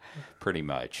era, pretty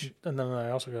much. And then I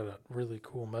also got a really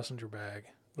cool messenger bag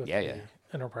with Yeah. the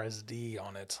Enterprise D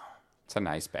on it. It's a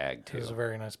nice bag, It was a too.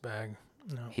 very nice bag.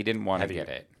 No. He didn't want to Have you- get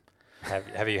it.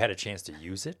 have you had a chance to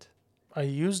use it? I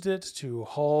used it to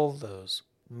haul those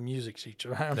music sheets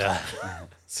around. Yeah.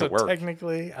 So work.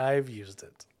 technically, I've used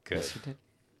it. Good. Yes, you did.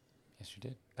 Yes, you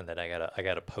did. And then I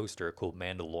got a poster, a cool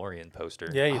Mandalorian poster.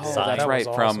 Yeah, you did. Oh, Signed. that's That right,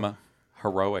 was from awesome.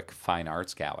 Heroic Fine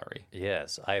Arts Gallery.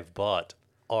 Yes, I've bought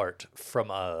art from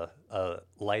a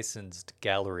licensed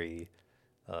gallery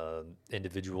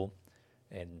individual,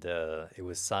 and it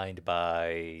was signed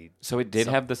by So it did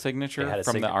have the signature it had a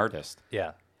from the signature. artist.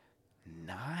 yeah.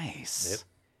 Nice. Yep.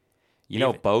 You know,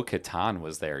 Even- Bo Katan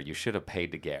was there. You should have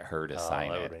paid to get her to sign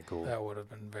that would it. have been cool. That would have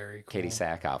been very cool. Katie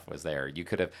Sackhoff was there. You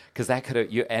could have, because that could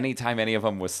have, anytime any of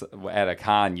them was at a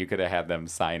con, you could have had them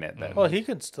sign it. Then. Well, he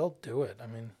could still do it. I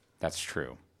mean, That's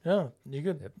true. yeah, you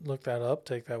could look that up,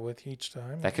 take that with you each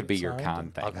time. That could be your signed, con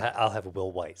and- thing. I'll have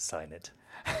Will White sign it.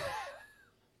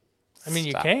 I mean,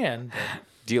 you Stop. can.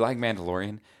 Do you like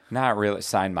Mandalorian? Not really.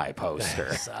 Sign my poster.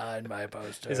 But sign my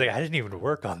poster. He's like, I didn't even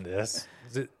work on this.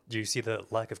 Do you see the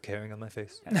lack of caring on my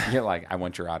face? You're like, I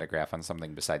want your autograph on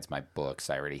something besides my books.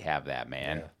 I already have that,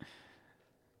 man.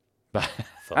 But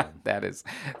Fun.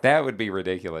 that would be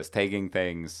ridiculous. Taking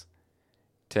things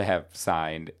to have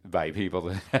signed by people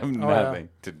that have nothing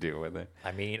to do with it.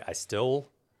 I mean, I still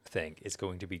think it's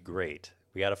going to be great.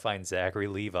 We got to find Zachary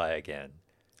Levi again.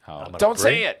 Oh, gonna don't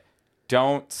say bring- it.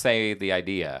 Don't say the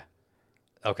idea.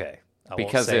 Okay. I won't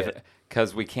Because say it.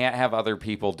 because we can't have other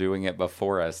people doing it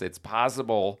before us. It's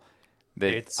possible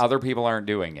that It's- other people aren't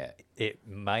doing it. It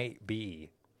might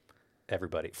be,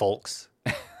 everybody, folks,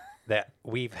 that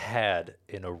we've had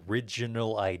an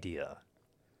original idea,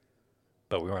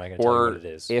 but we're not going to tell you Or what it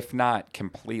is. if not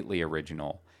completely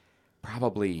original,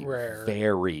 probably Rare.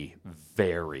 very,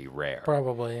 very rare.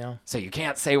 Probably, yeah. So you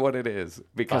can't say what it is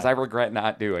because I regret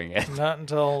not doing it. Not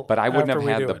until. But I wouldn't after have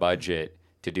we had do the it. budget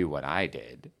to do what I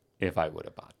did if I would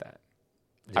have bought that.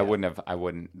 I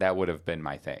wouldn't. That would have been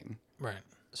my thing. Right.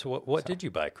 So what did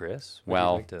you buy, Chris? Would you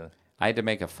Well, like to, I had to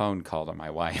make a phone call to my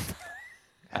wife.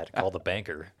 I had to call the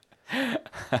banker.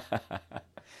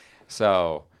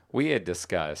 So we had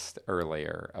discussed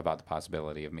earlier about the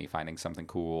possibility of me finding something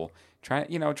cool, trying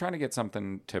to get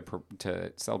something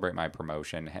to celebrate my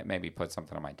promotion, maybe put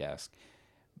something on my desk.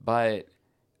 But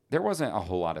there wasn't a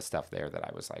whole lot of stuff there that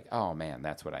I was like, oh man,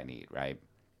 that's what I need, right?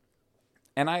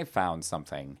 And I found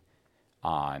something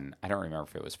on, I don't remember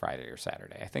if it was Friday or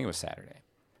Saturday. I think it was Saturday.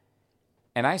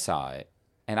 And I saw it,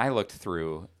 and I looked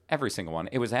through every single one.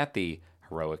 It was at the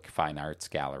Heroic Fine Arts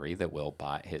Gallery that Will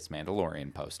bought his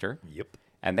Mandalorian poster. Yep.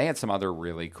 And they had some other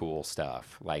really cool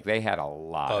stuff. Like, they had a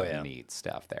lot of neat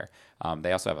stuff there.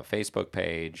 They also have a Facebook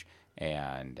page,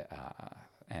 and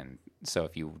so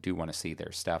if you do want to see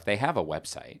their stuff, they have a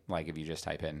website. Like, if you just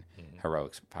type in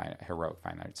Heroic Fine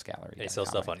Arts Gallery. They sell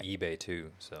stuff on eBay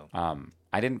too. So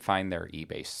I didn't find their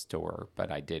eBay store,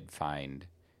 but I did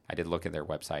look at their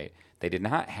website. They did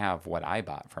not have what I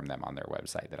bought from them on their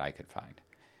website that I could find.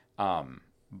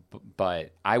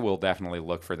 But I will definitely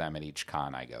look for them at each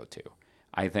con I go to.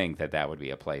 I think that would be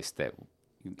a place that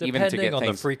even to depending get on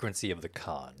things. the frequency of the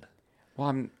con.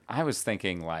 Well, I was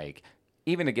thinking like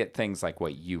even to get things like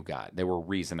what you got, they were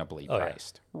reasonably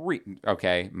priced.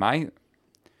 Okay,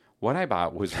 what I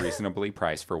bought was reasonably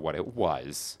priced for what it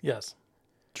was. Yes.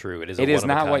 True. It is. It a is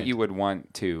one of a not what kind. you would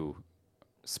want to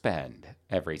spend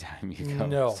every time you go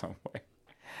No. somewhere.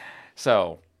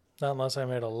 So, Not unless I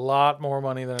made a lot more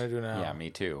money than I do now. yeah, me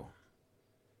too.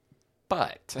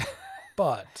 But,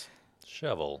 But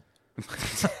shovel.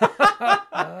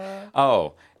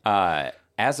 at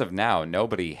as of now,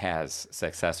 nobody has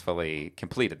successfully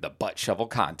completed the butt shovel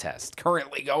contest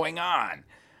currently going on.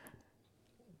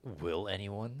 Will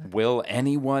anyone? Will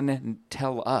anyone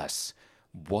tell us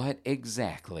what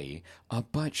exactly a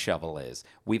butt shovel is?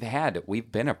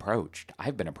 We've been approached.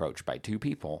 I've been approached by 2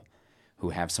 people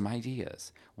who have some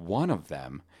ideas. One of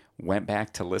them went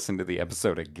back to listen to the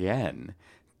episode again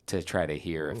to try to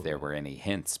hear if there were any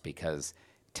hints, because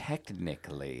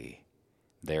technically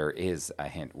there is a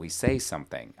hint. We say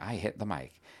something. I hit the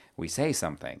mic. We say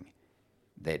something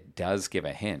that does give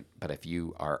a hint, but if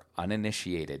you are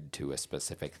uninitiated to a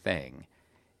specific thing,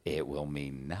 it will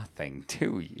mean nothing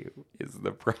to you, is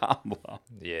the problem.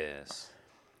 Yes.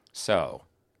 So,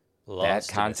 Lost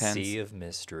that content in a sea of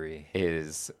mystery.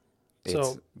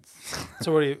 So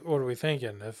what are we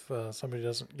thinking? If somebody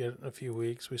doesn't get it in a few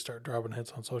weeks, we start dropping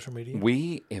hits on social media?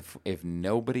 If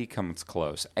nobody comes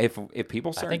close, if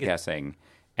people start guessing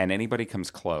and anybody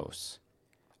comes close,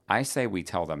 I say we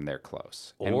tell them they're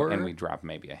close, and we drop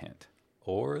maybe a hint.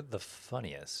 Or the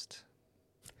funniest.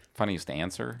 Funniest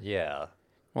answer? Yeah.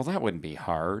 Well, that wouldn't be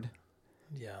hard.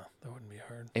 Yeah, that wouldn't be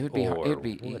hard. It would be hard.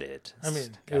 Would it? I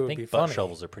mean, I think butt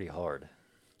shovels are pretty hard.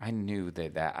 I knew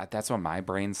that's what my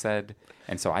brain said,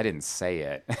 and so I didn't say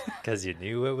it. Because you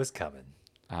knew it was coming.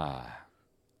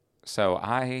 So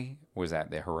I was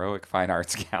at the Heroic Fine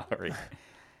Arts Gallery,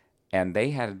 and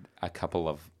they had a couple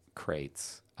of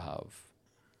crates of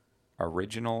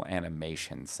original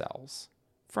animation cells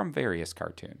from various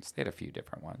cartoons. They had a few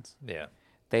different ones. Yeah.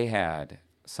 They had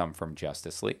some from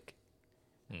Justice League.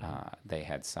 They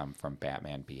had some from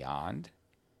Batman Beyond.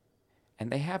 And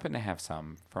they happen to have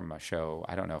some from a show,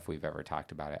 I don't know if we've ever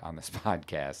talked about it on this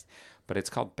podcast, but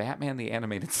it's called Batman the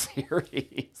Animated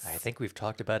Series. I think we've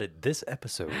talked about it this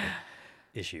episode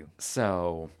issue.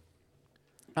 So,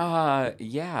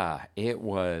 yeah, it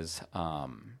was,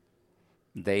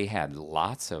 they had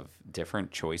lots of different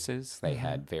choices. They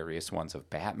had various ones of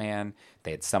Batman.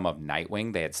 They had some of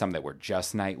Nightwing. They had some that were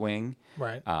just Nightwing.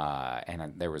 Right.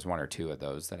 And there was 1 or 2 of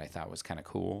those that I thought was kind of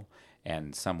cool.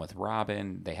 And some with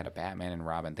Robin. They had a Batman and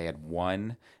Robin. They had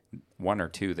one or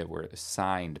two that were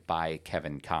signed by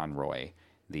Kevin Conroy,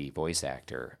 the voice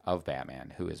actor of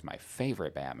Batman, who is my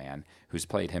favorite Batman, who's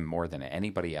played him more than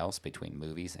anybody else between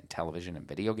movies and television and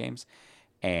video games.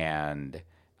 And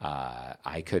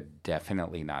I could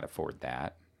definitely not afford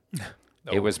that.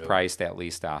 It was priced at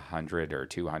least $100 or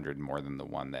 $200 more than the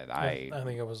one that I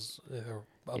think it was either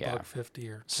 $150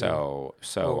 or so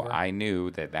over. I knew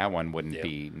that one wouldn't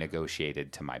be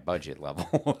negotiated to my budget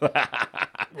level.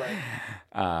 Right.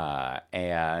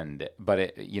 But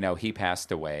it, he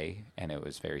passed away, and it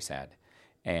was very sad.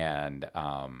 And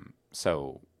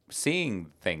so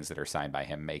seeing things that are signed by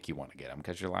him make you want to get them,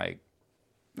 because you're like,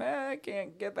 I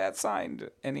can't get that signed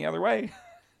any other way.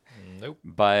 Nope.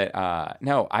 But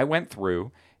no, I went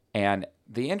through, and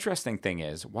the interesting thing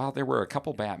is, while there were a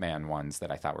couple Batman ones that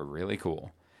I thought were really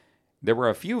cool, there were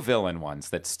a few villain ones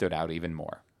that stood out even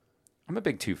more. I'm a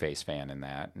big Two-Face fan in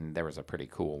that, and there was a pretty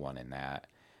cool one in that.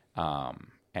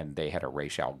 And they had a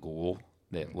Ra's al Ghul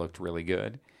that looked really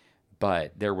good.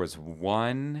 But there was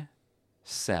one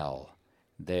cell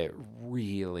that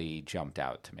really jumped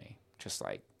out to me. Just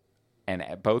like, and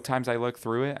both times I looked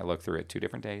through it 2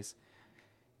 different days.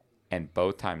 And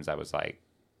both times I was like,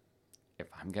 if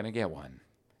I'm going to get one,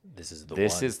 this is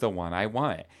the one I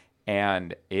want.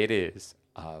 And it is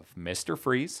of Mr.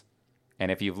 Freeze.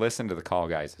 And if you've listened to the call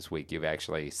guys this week, you've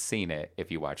actually seen it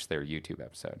if you watch their YouTube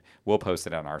episode. We'll post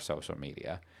it on our social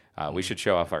media. We should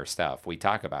show off our stuff. We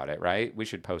talk about it, right? We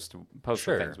should post the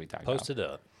things we talk about. Post it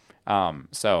up.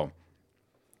 So,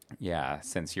 yeah,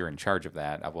 since you're in charge of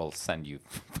that, I will send you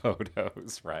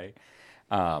photos, right?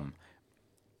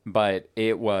 But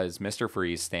it was Mr.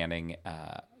 Freeze standing,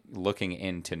 looking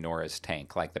into Nora's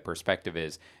tank. Like, the perspective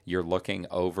is you're looking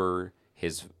over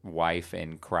his wife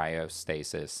in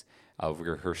cryostasis.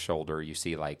 Over her shoulder, you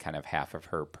see like kind of half of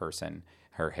her person,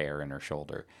 her hair and her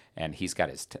shoulder. And he's got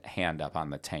his hand up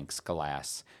on the tank's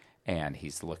glass, and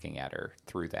he's looking at her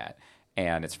through that.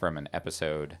 And it's from an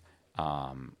episode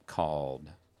called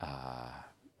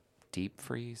Deep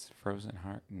Freeze? Frozen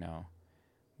Heart? No.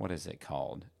 What is it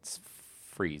called? It's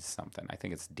Freeze something. I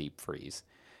think it's Deep Freeze.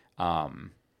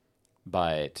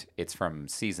 But it's from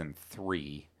season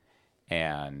 3,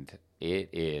 and it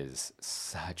is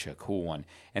such a cool one.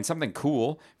 And something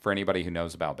cool for anybody who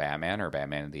knows about Batman or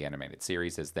Batman the Animated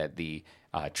Series is that the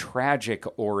tragic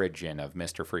origin of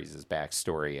Mr. Freeze's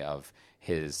backstory of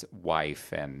his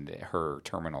wife and her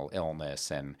terminal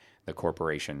illness and the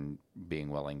corporation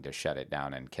being willing to shut it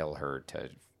down and kill her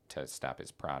to stop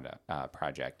his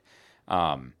project.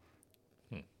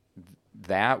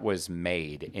 that was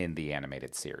made in the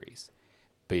animated series.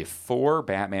 Before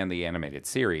Batman the Animated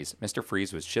Series, Mr.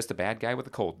 Freeze was just a bad guy with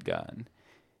a cold gun.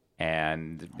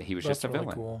 And he was just a really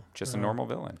villain, cool. just a normal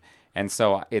villain. And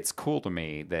so it's cool to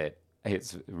me that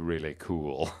it's really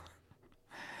cool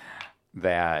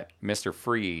that Mr.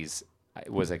 Freeze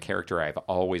was a character I've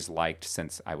always liked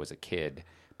since I was a kid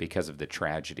because of the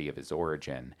tragedy of his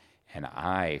origin. And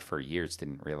I, for years,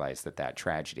 didn't realize that that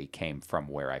tragedy came from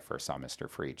where I first saw Mr.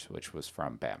 Freeze, which was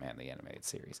from Batman the Animated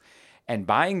Series. And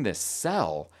buying this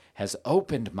cell has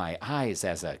opened my eyes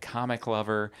as a comic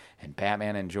lover and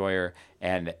Batman enjoyer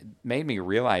and made me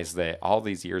realize that all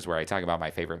these years where I talk about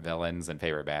my favorite villains and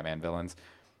favorite Batman villains,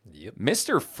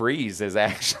 Mr. Freeze is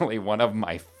actually one of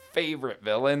my favorite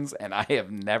villains, and I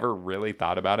have never really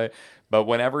thought about it. But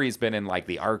whenever he's been in like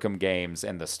the Arkham games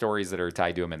and the stories that are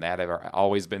tied to him and that have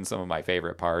always been some of my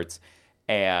favorite parts.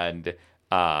 And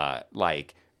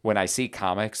like when I see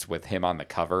comics with him on the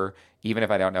cover, even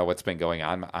if I don't know what's been going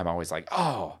on, I'm always like,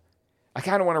 oh, I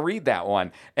kind of want to read that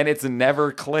one. And it's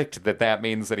never clicked that that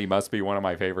means that he must be one of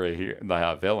my favorite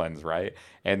villains, right?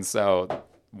 And so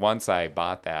once I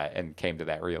bought that and came to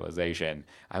that realization,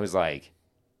 I was like,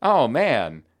 oh,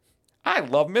 man, I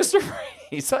love Mr.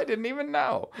 Freeze. I didn't even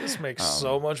know. This makes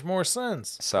so much more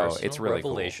sense. So Personal it's really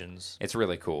revelations. cool. It's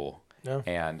really cool. Yeah.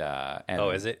 And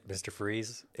Oh, is it Mr.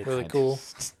 Freeze? It's Really cool.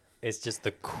 It's just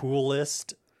the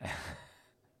coolest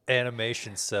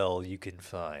animation cell you can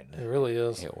find. It really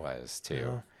is. It was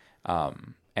too.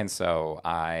 And so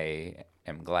I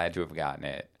am glad to have gotten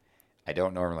it. I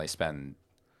don't normally spend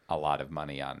a lot of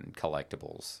money on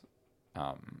collectibles,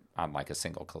 on like a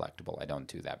single collectible. I don't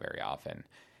do that very often.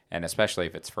 And especially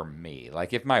if it's for me.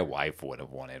 Like if my wife would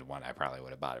have wanted one, I probably would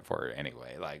have bought it for her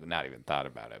anyway. Like not even thought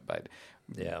about it. But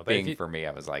Yeah, but being for me,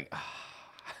 I was like,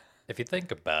 if you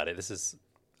think about it, this is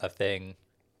a thing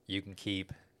you can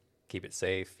keep it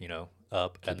safe,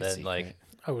 up, and it then like, secret.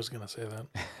 I was going to say that.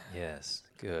 yes,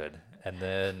 good. And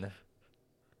then,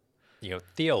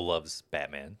 Theo loves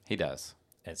Batman. He does.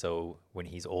 And so when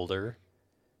he's older,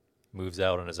 moves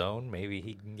out on his own, maybe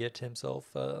he can get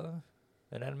himself an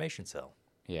animation cell.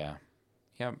 Yeah.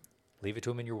 Yep. Leave it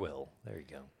to him in your will. There you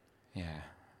go. Yeah.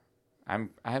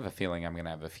 I have a feeling I'm going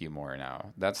to have a few more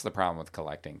now. That's the problem with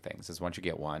collecting things is once you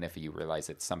get one, if you realize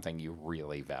it's something you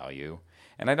really value.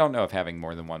 And I don't know if having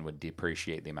more than one would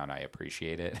depreciate the amount I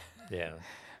appreciate it. Yeah.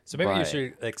 So maybe you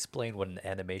should explain what an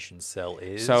animation cell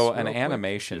is. So an real quick,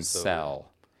 animation just so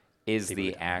cell is people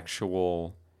the don't know.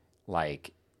 actual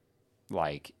like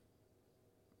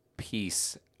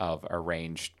piece of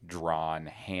arranged drawn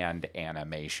hand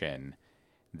animation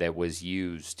that was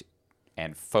used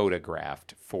and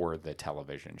photographed for the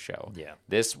television show. Yeah.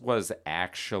 This was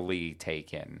actually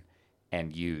taken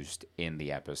and used in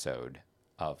the episode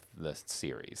of the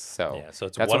series. So, Yeah, so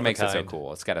it's that's one what of a makes it so kind.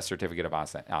 cool. It's got a certificate of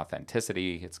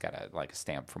authenticity. It's got a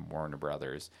stamp from Warner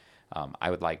Brothers. I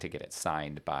would like to get it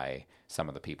signed by some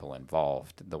of the people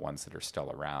involved, the ones that are still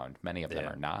around. Many of them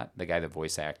Yeah. are not. The guy that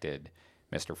voice acted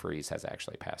Mr. Freeze has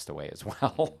actually passed away as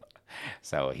well.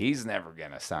 So he's never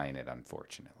going to sign it,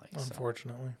 unfortunately.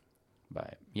 Unfortunately.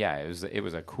 But yeah, it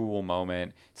was a cool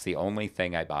moment. It's the only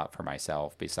thing I bought for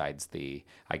myself besides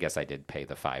I guess I did pay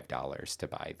the $5 to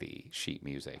buy the sheet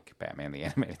music, Batman the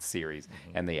Animated Series,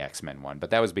 and the X-Men one. But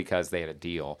that was because they had a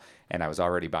deal, and I was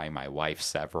already buying my wife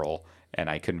several, and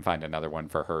I couldn't find another one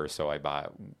for her, so I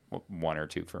bought one or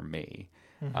two for me.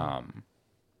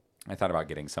 I thought about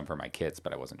getting some for my kids,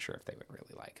 but I wasn't sure if they would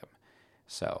really like them.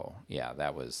 So yeah,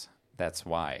 that's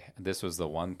why this was the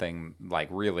one thing, like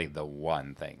really the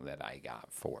one thing that I got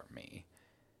for me.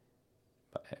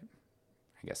 But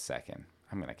I guess second,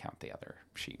 I'm going to count the other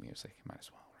sheet music. Might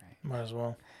as well, right? Might as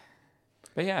well.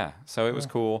 But yeah, so it was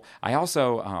cool. I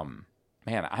also,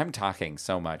 man, I'm talking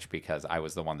so much because I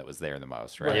was the one that was there the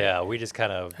most, right? Yeah, we just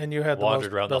kind of And you had the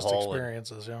wandered most, around the best hall.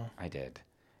 experiences, yeah. I did.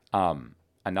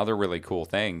 Another really cool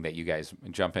thing that you guys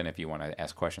jump in if you want to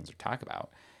ask questions or talk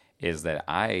about is that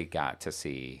I got to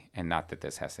see, and not that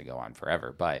this has to go on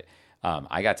forever, but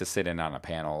I got to sit in on a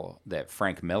panel that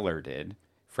Frank Miller did.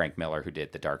 Frank Miller, who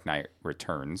did The Dark Knight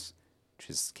Returns, which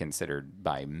is considered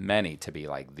by many to be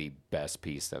like the best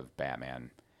piece of Batman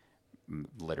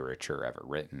literature ever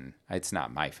written. It's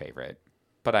not my favorite,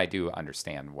 but I do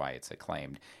understand why it's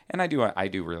acclaimed, and I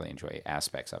do really enjoy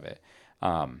aspects of it.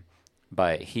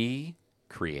 But he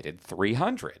created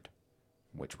 300,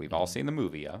 which we've all seen the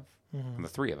movie of, the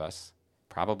three of us,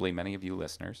 probably many of you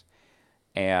listeners.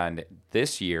 And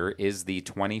this year is the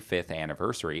 25th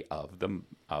anniversary of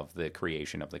the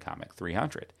creation of the comic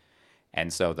 300.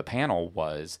 And so the panel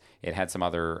it had some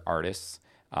other artists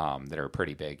that are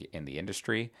pretty big in the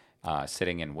industry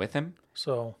sitting in with him.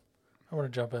 So I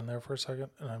want to jump in there for a second,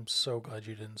 and I'm so glad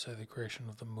you didn't say the creation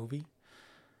of the movie.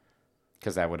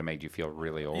 Because that would have made you feel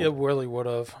really old. It really would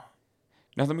have.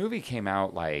 No, the movie came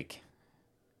out like,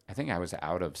 I think I was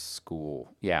out of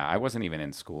school. Yeah, I wasn't even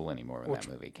in school anymore when that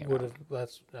movie came out.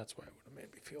 That's why it would have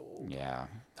made me feel old. Yeah.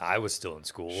 I was still in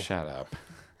school. Shut up.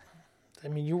 I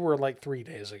mean, you were like 3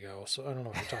 days ago, so I don't know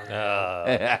what you're talking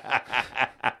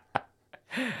about.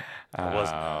 I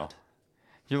was not.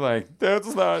 You're like,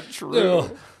 that's not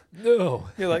true. No.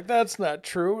 You're like, that's not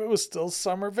true. It was still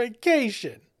summer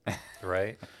vacation.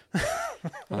 Right?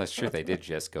 Well, that's true. They did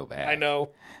just go back. I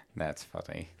know. That's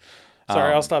funny.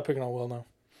 Sorry, I'll stop picking on Will now.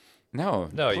 No,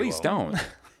 please don't.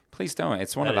 Please don't.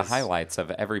 It's one of the is- highlights of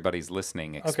everybody's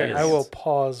listening Okay, experience. I will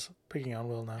pause picking on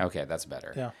Will now. Okay, that's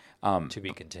better. Yeah. To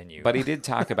be continued. But he did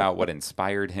talk about what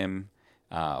inspired him,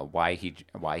 why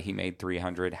he made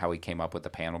 300, how he came up with the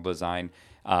panel design.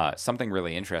 Something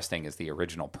really interesting is the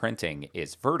original printing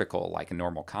is vertical like a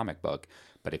normal comic book,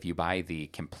 but if you buy the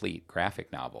complete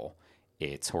graphic novel,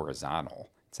 it's horizontal.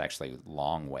 It's actually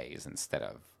long ways instead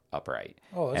of upright.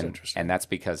 Oh, that's interesting. And that's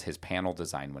because his panel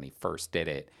design, when he first did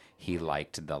it, he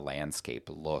liked the landscape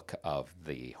look of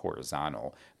the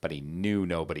horizontal, but he knew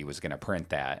nobody was going to print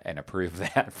that and approve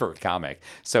that for a comic.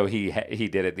 So he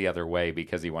did it the other way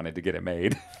because he wanted to get it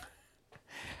made.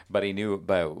 But he knew,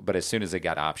 but as soon as it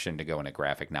got optioned to go in a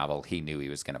graphic novel, he knew he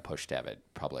was going to push to have it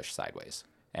published sideways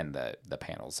and the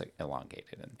panels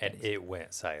elongated. And it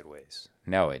went sideways.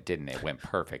 No, it didn't. It went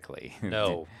perfectly.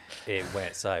 No, it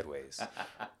went sideways.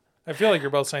 I feel like you're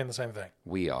both saying the same thing.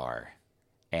 We are,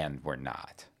 and we're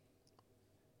not.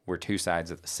 We're two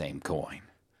sides of the same coin.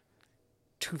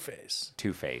 Two-Face.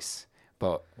 Two-Face.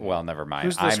 But, well, never mind.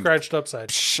 Who's the scratched up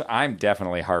side? I'm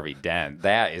definitely Harvey Dent.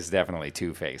 That is definitely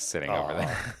Two-Face sitting over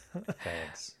there.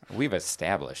 Thanks. We've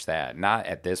established that. Not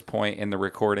at this point in the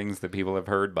recordings that people have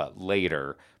heard, but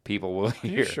later people will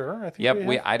hear. You sure? I think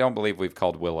Yep. I don't believe we've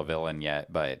called Will a villain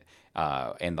yet, but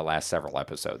in the last several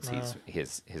episodes,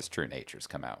 his true nature's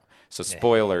come out. So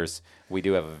spoilers, we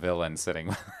do have a villain sitting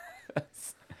with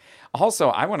us. Also,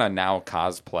 I want to now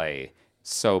cosplay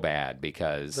so bad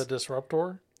because The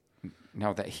Disruptor?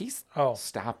 no, that he's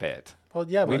stop it. Well,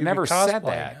 yeah, but We've you'd be never said cosplaying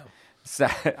that. him. So,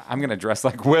 I'm going to dress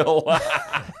like Will.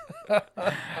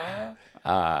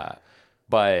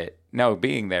 But no,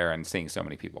 being there and seeing so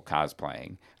many people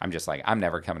cosplaying, I'm just like, I'm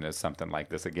never coming to something like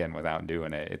this again without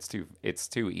doing it. It's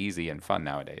too easy and fun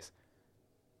nowadays.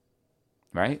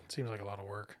 Right? Seems like a lot of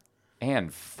work.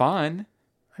 And fun.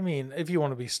 I mean, if you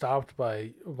want to be stopped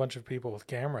by a bunch of people with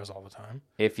cameras all the time.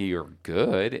 If you're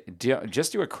good,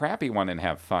 just do a crappy one and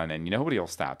have fun, and nobody will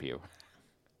stop you.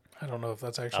 I don't know if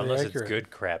that's actually Unless accurate. it's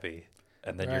good crappy,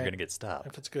 and then you're going to get stopped.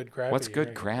 If it's good crappy. What's you're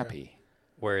good gonna get crappy?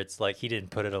 Where it's like he didn't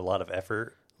put in a lot of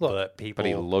effort, Look, but people... But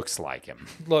he looks like him.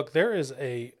 Look, there is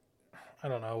I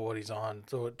don't know what he's on,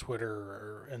 Twitter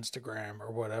or Instagram or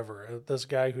whatever. This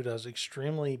guy who does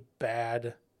extremely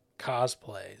bad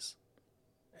cosplays.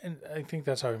 And I think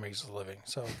that's how he makes his living.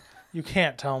 So you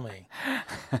can't tell me.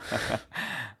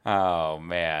 Oh,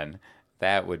 man.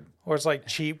 That would... Or it's like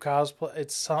cheap cosplay.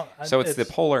 It's the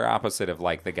polar opposite of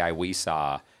like the guy we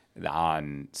saw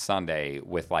on Sunday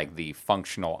with like the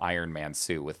functional Iron Man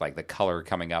suit with like the color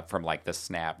coming up from like the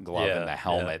snap glove and the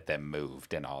helmet that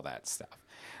moved and all that stuff.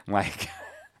 Like,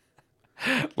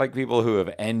 like people who have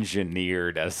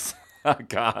engineered a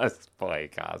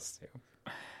cosplay costume.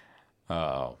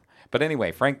 Oh. But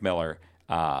anyway, Frank Miller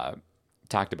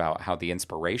talked about how the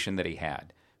inspiration that he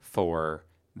had for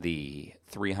the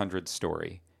 300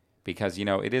 story, because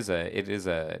it is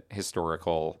a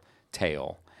historical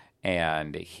tale,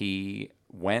 and he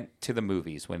went to the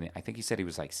movies when I think he said he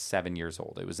was like 7 years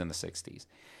old. It was in the 60s,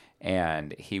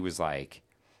 and he was like,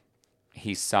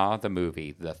 he saw the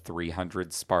movie The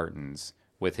 300 Spartans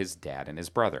with his dad and his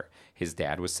brother. His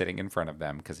dad was sitting in front of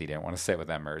them because he didn't want to sit with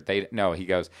them, he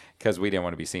goes, because we didn't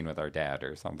want to be seen with our dad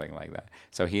or something like that.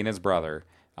 So he and his brother,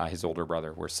 his older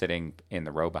brother, were sitting in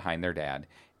the row behind their dad,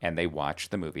 and they watched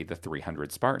the movie The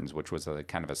 300 Spartans, which was a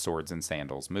kind of a swords and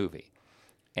sandals movie.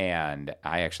 And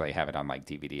I actually have it on like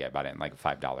DVD. I bought it in like a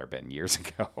 $5 bin years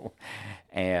ago.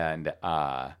 And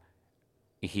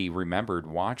he remembered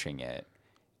watching it,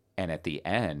 and at the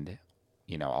end,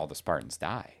 all the Spartans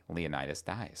die. Leonidas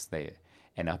dies.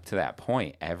 And up to that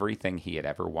point, everything he had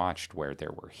ever watched where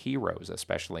there were heroes,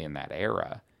 especially in that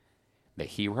era, the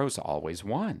heroes always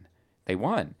won. They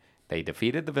won. They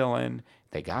defeated the villain.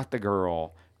 They got the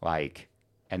girl.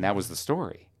 And that was the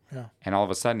story. Yeah. And all of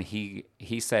a sudden, he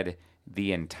said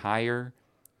the entire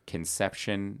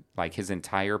conception, like his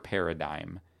entire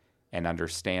paradigm and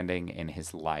understanding in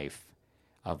his life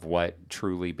of what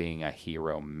truly being a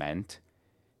hero meant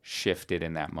shifted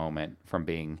in that moment from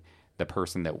being the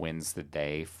person that wins the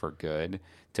day for good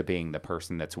to being the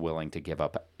person that's willing to give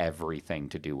up everything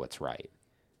to do what's right.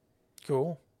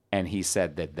 Cool. And he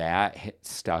said that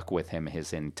stuck with him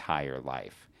his entire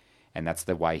life. And that's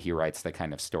why he writes the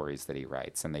kind of stories that he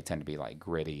writes. And they tend to be like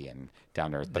gritty and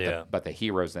down to earth. But the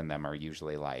heroes in them are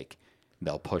usually like,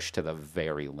 they'll push to the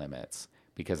very limits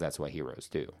because that's what heroes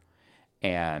do.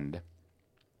 And,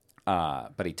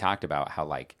 but he talked about how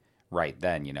like right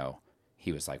then, you know,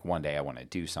 he was like, one day I want to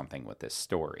do something with this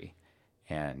story.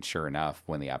 And sure enough,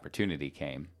 when the opportunity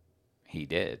came, he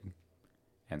did.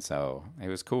 And so it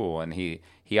was cool. And he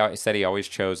said he always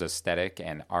chose aesthetic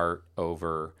and art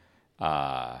over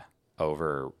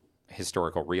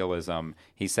historical realism.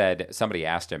 He said somebody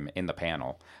asked him in the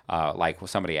panel,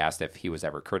 somebody asked if he was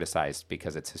ever criticized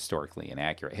because it's historically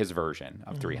inaccurate. His version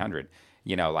of 300,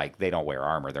 you know, like they don't wear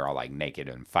armor. They're all like naked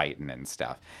and fighting and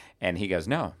stuff. And he goes,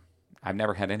 no, I've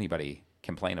never had anybody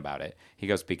complain about it. He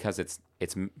goes, because it's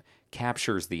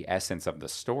captures the essence of the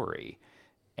story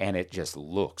and it just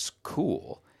looks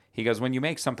cool. He goes, when you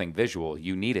make something visual,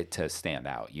 you need it to stand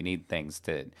out. You need things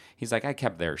to. He's like, I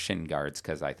kept their shin guards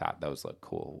because I thought those looked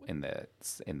cool in the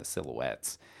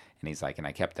silhouettes. And he's like, and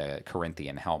I kept the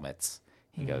Corinthian helmets.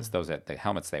 He goes, those are the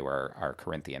helmets they wear are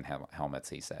Corinthian helmets,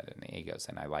 he said. And he goes,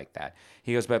 and I like that.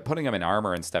 He goes, but putting them in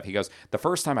armor and stuff, he goes, the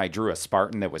first time I drew a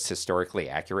Spartan that was historically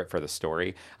accurate for the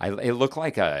story, it looked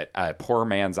like a poor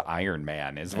man's Iron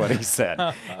Man is what he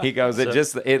said. He goes,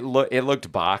 it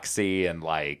looked boxy and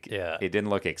like, it didn't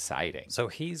look exciting. So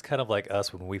he's kind of like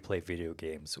us when we play video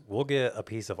games. We'll get a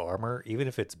piece of armor, even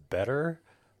if it's better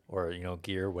or, you know,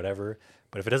 gear, whatever.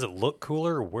 But if it doesn't look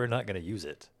cooler, we're not going to use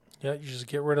it. Yeah, you just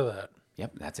get rid of that.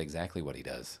 Yep, that's exactly what he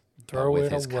does. Throw with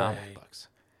it his away. comic books.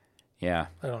 Yeah.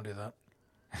 I don't do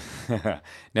that.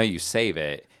 No, you save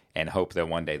it and hope that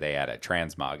one day they add a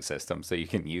transmog system so you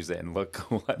can use it and look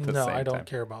cool at the same time. No, I don't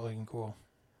care about looking cool.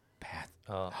 Pat.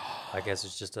 I guess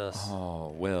it's just us.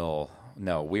 Oh, Will.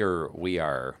 No, we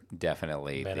are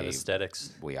definitely Man of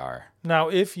aesthetics. We are. Now,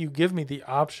 if you give me the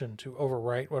option to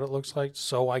overwrite what it looks like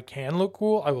so I can look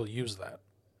cool, I will use that.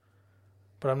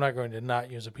 But I'm not going to not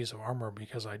use a piece of armor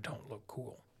because I don't look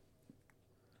cool.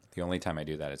 The only time I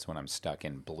do that is when I'm stuck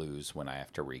in blues when I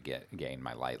have to regain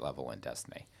my light level in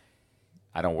Destiny.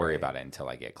 I don't worry about it until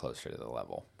I get closer to the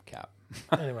level cap.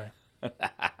 Anyway.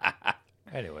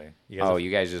 Anyway.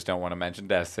 You guys just don't want to mention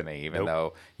Destiny, even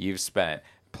though you've spent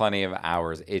plenty of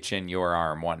hours itching your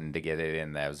arm wanting to get it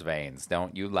in those veins.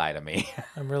 Don't you lie to me.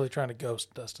 I'm really trying to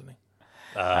ghost Destiny.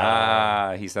 He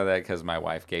said that because my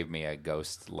wife gave me a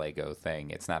ghost Lego thing.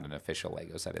 It's not an official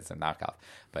Lego set; it's a knockoff,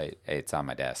 but it's on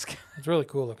my desk. It's really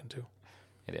cool looking too.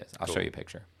 It is. I'll show you a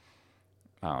picture.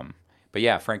 But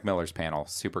yeah, Frank Miller's panel,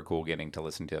 super cool. Getting to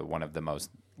listen to one of the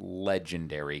most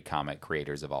legendary comic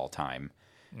creators of all time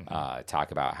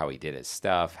talk about how he did his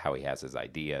stuff, how he has his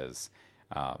ideas.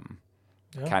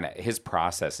 Kind of his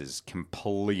process is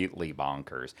completely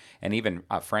bonkers. And even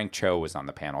Frank Cho was on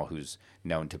the panel, who's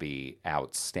known to be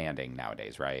outstanding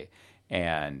nowadays, right?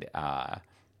 And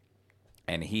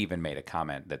he even made a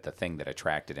comment that the thing that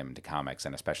attracted him to comics,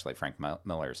 and especially Frank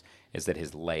Miller's, is that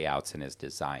his layouts and his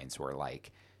designs were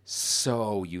like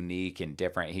so unique and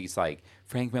different. He's like,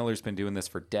 Frank Miller's been doing this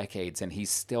for decades, and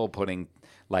he's still putting,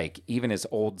 like, even his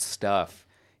old stuff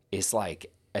is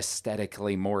like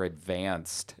aesthetically more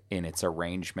advanced in its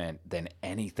arrangement than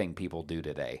anything people do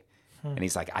today. And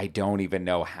he's like, I don't even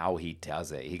know how he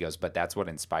does it. He goes, but that's what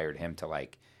inspired him to,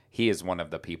 like, he is one of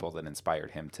the people that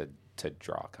inspired him to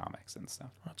draw comics and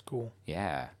stuff. That's cool.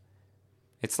 Yeah.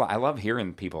 It's like, I love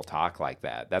hearing people talk like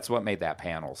that. That's what made that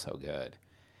panel so good.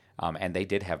 And they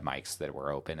did have mics that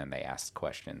were open and they asked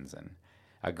questions, and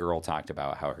a girl talked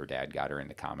about how her dad got her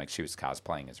into comics. She was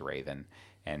cosplaying as Raven,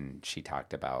 and she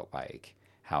talked about, like,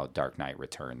 how Dark Knight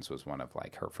Returns was one of,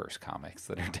 like, her first comics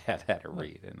that her dad had to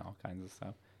read and all kinds of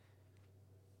stuff.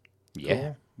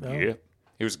 Yeah. Cool. Yeah.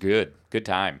 It was good. Good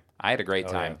time. I had a great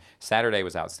time. Yeah. Saturday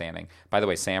was outstanding. By the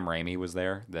way, Sam Raimi was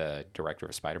there, the director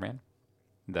of Spider-Man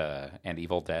and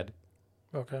Evil Dead.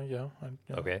 Okay, yeah.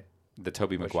 Okay. The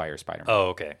Tobey Maguire Spider-Man. Oh,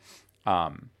 okay.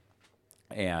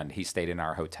 And he stayed in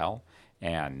our hotel,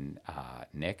 and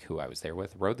Nick, who I was there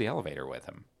with, rode the elevator with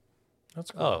him.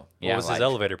 That's cool. Oh, what was his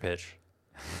elevator pitch?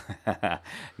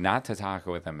 Not to talk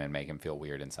with him and make him feel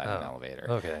weird inside an elevator.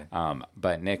 Okay.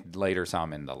 But Nick later saw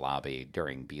him in the lobby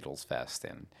during Beatles Fest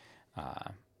and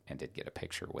did get a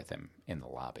picture with him in the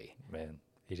lobby. Man,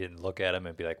 he didn't look at him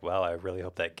and be like, wow, I really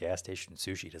hope that gas station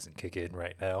sushi doesn't kick in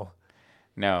right now.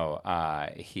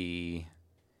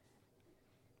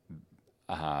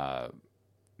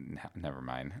 never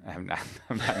mind. I'm not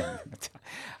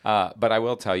but I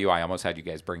will tell you, I almost had you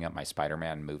guys bring up my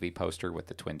Spider-Man movie poster with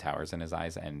the Twin Towers in his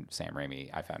eyes, and Sam Raimi,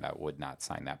 I found out, would not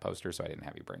sign that poster, so I didn't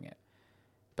have you bring it.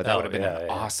 But that would have been an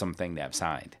awesome thing to have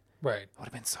signed. Right. It would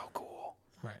have been so cool.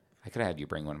 Right. I could have had you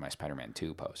bring one of my Spider-Man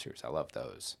 2 posters. I love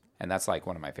those. And that's like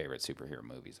one of my favorite superhero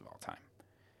movies of all time.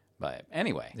 But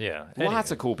anyway,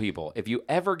 lots of cool people. If you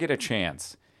ever get a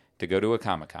chance to go to a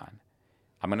Comic-Con,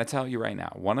 I'm going to tell you right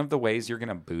now, one of the ways you're going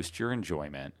to boost your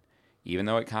enjoyment, even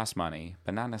though it costs money,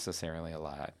 but not necessarily a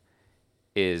lot,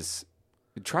 is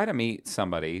try to meet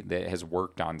somebody that has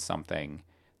worked on something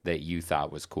that you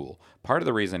thought was cool. Part of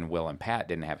the reason Will and Pat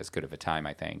didn't have as good of a time,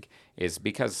 I think, is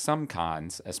because some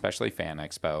cons, especially Fan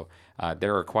Expo,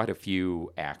 there are quite a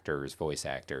few actors, voice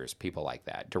actors, people like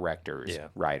that, directors,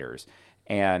 writers.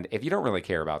 And if you don't really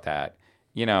care about that,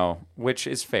 which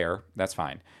is fair, that's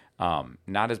fine.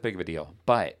 Not as big of a deal.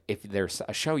 But if there's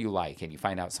a show you like and you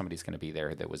find out somebody's going to be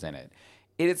there that was in it,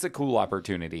 it's a cool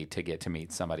opportunity to get to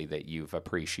meet somebody that you've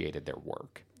appreciated their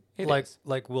work.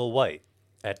 Like Will White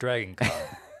at Dragon Con.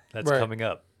 That's right. coming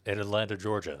up in Atlanta,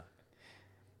 Georgia.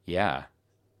 Yeah.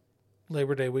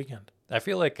 Labor Day weekend. I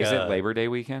feel like... Is it Labor Day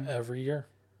weekend? Every year.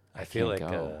 I feel like...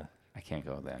 I can't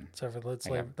go then.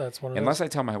 That's one of Unless I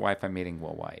tell my wife I'm meeting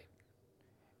Will White.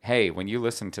 Hey, when you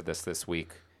listen to this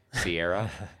week, Sierra,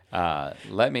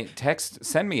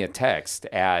 send me a text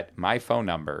at my phone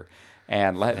number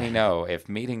and let me know if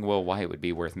meeting Will White would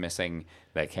be worth missing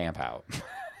the camp out.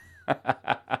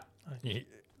 You're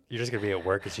just going to be at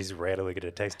work and she's randomly going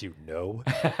to text you no?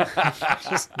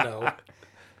 Just no.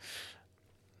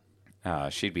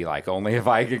 She'd be like, only if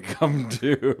I could come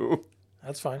too.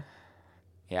 That's fine.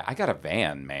 Yeah, I got a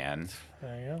van, man.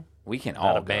 There you go. We can Not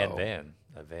all a van go. van.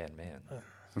 A van man.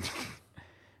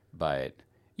 But,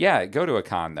 yeah, go to a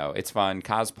con, though. It's fun.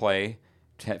 Cosplay.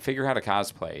 Figure out a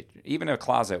cosplay. Even a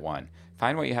closet one.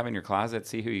 Find what you have in your closet.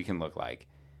 See who you can look like.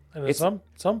 And at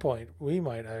some point, we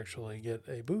might actually get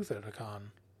a booth at a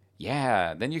con.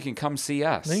 Yeah, then you can come see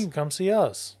us. Then you can come see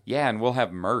us. Yeah, and we'll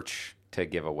have merch to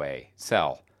give away.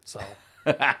 Sell.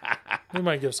 We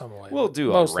might give some away. We'll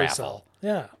do mostly a raffle.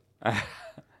 Sell. Yeah.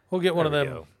 We'll get one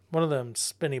of them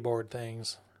spinny board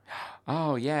things.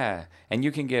 Oh, yeah. And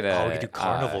you can get a... we can do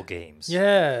carnival games.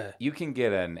 Yeah. You can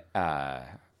get a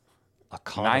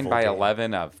carnival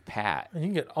 9x11 of Pat. And you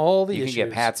can get all the issues. You can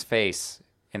get Pat's face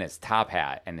in his top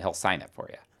hat, and he'll sign it for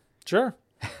you. Sure.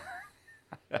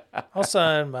 I'll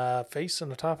sign my face in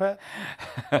the top hat.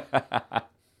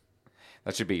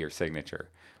 That should be your signature.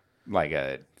 Like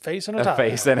a face in a top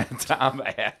face hat. and a top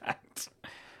hat.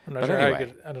 I'm not sure how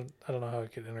I don't know how I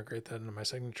could integrate that into my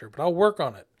signature, but I'll work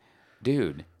on it.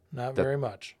 Dude. Not very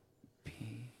much.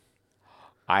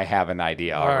 I have an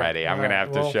idea already. I'm going to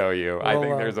have to show you. I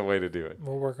think there's a way to do it.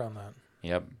 We'll work on that.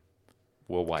 Yep.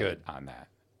 We'll white on that.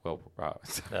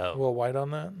 We'll white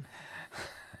on that?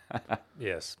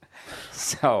 Yes.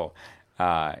 So,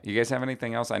 you guys have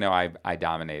anything else? I know I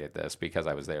dominated this because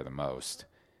I was there the most.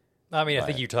 I mean, I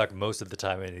think you talk most of the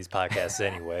time in these podcasts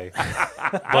anyway.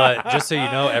 But just so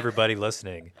you know, everybody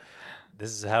listening,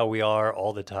 this is how we are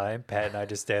all the time. Pat and I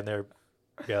just stand there,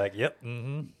 be like, yep,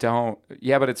 Don't.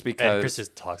 Yeah, but it's because... And Chris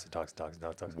just talks.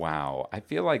 Wow. I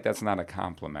feel like that's not a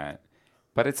compliment,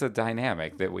 but it's a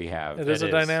dynamic that we have. It is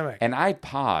a dynamic. And I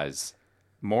pause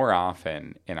more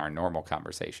often in our normal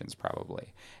conversations,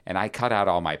 probably. And I cut out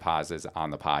all my pauses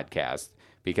on the podcast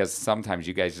because sometimes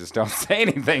you guys just don't say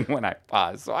anything when I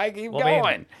pause. So I keep going.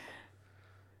 I mean,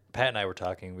 Pat and I were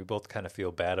talking. We both kind of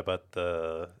feel bad about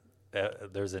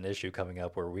there's an issue coming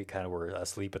up where we kind of were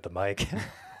asleep at the mic.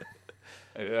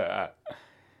 Yeah.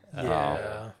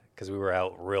 Because we were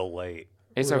out real late.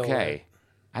 It's okay.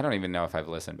 I don't even know if I've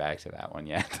listened back to that one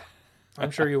yet. I'm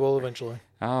sure you will eventually.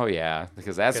 Oh, yeah,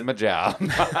 because that's my job.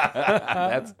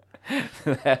 that's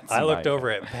I looked over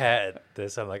at Pat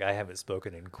this. I'm like, I haven't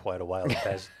spoken in quite a while.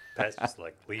 Pat's just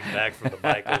like leaned back from the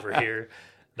mic over here,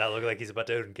 not looking like he's about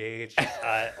to engage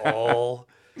at all.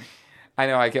 I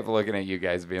know. I kept looking at you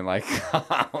guys being like,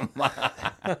 oh,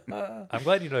 I'm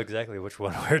glad you know exactly which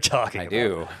one we're talking about.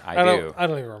 I do. I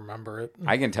don't even remember it.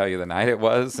 I can tell you the night it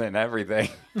was and everything.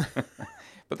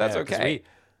 But that's okay.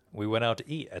 We went out to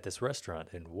eat at this restaurant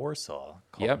in Warsaw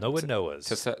called Noah Noah's.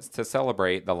 To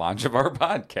celebrate the launch of our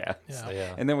podcast.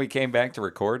 Yeah. And then we came back to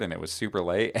record and it was super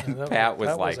late. And Pat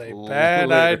was like, a bad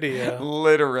idea.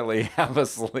 Literally half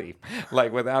asleep.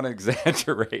 Like without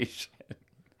exaggeration.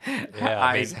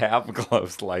 Eyes half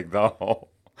closed like the whole.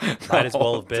 Might as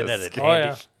well have been at an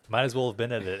Andy. Might as well have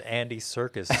been at an Andy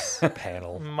Serkis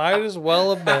panel. Might as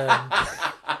well have been.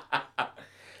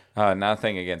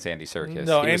 Nothing against Andy Serkis.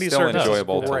 No, he Andy was still Serkis is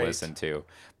enjoyable to great. listen to.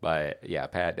 But yeah,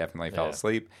 Pat definitely fell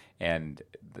asleep. And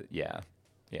yeah.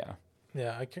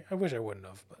 Yeah, I wish I wouldn't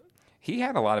have, but He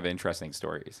had a lot of interesting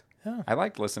stories. yeah. I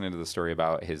liked listening to the story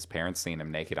about his parents seeing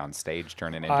him naked on stage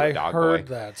turning into I a dog heard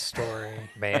boy. that story.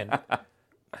 Man,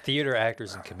 theater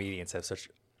actors and comedians have such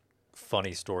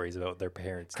funny stories about their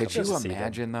parents. Could coming you to see them.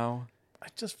 imagine, though? I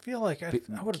just feel like I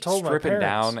would have told my Stripping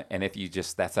parents. down, and if you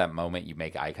just, that's that moment you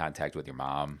make eye contact with your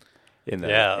mom in the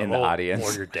Yeah, audience.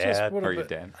 or your I just dad. would've or your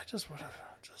been- dad. I just would have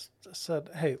just said,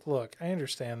 "Hey, look, I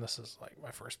understand this is like my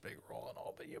first big role and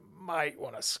all, but you might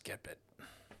want to skip it."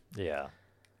 Yeah.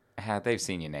 They've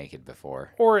seen you naked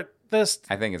before. Or at this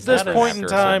I think it's this not point in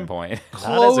after a certain time, point.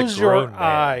 close your grown man.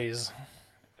 eyes.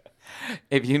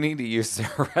 If you need to use the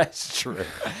restroom,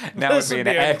 now This would be would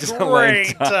an be a excellent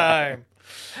great time. time.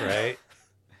 Right?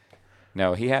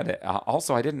 No, he had it.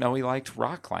 Also, I didn't know he liked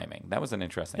rock climbing. That was an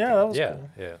interesting Yeah, thing. that was Yeah. cool.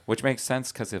 Yeah. Which makes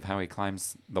sense because of how he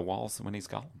climbs the walls when he's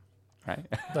Gollum, right?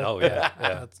 Oh, yeah.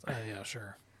 Yeah. That's, yeah,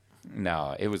 sure.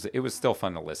 No, it was still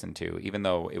fun to listen to, even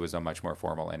though it was a much more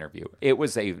formal interview. It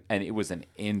was an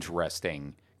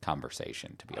interesting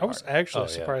conversation to be a I part was of. actually Oh,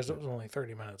 yeah. surprised it was only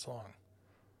 30 minutes long.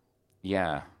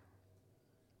 Yeah,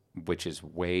 which is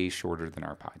way shorter than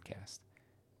our podcast.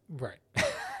 Right.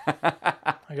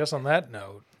 I guess on that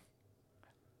note,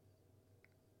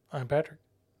 I'm Patrick.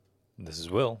 This is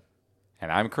Will.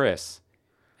 And I'm Chris,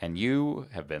 and you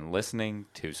have been listening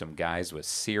to some guys with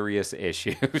serious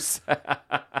issues.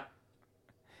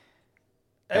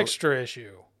 Extra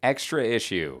issue. Extra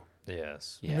issue.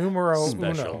 Yes. Yeah. Numero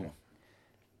Special. uno.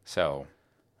 So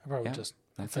I probably Yeah, just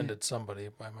that's offended somebody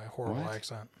by my horrible What?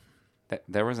 accent.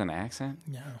 there was an accent.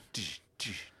 Yeah. This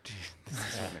is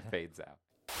when it fades out.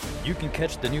 You can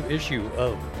catch the new issue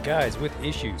of Guys with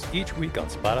Issues each week on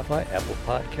Spotify, Apple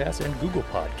Podcasts, and Google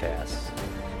Podcasts.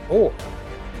 Or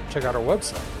check out our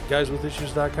website,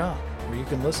 guyswithissues.com, where you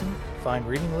can listen, find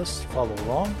reading lists, follow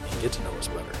along, and get to know us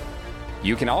better.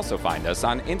 You can also find us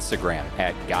on Instagram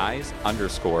at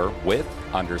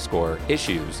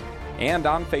guys_with_issues and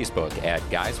on Facebook at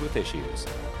Guys with Issues.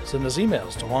 Send us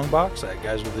emails to longbox at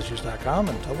guyswithissues.com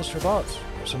and tell us your thoughts,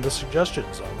 or send us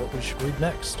suggestions on what we should read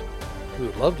next. We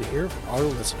would love to hear from our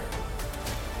listener.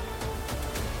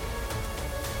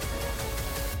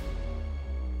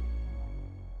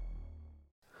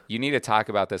 You need to talk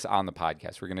about this on the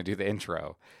podcast. We're going to do the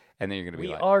intro, and then you're going to be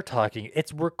We like, are talking.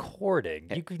 It's recording.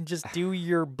 You can just do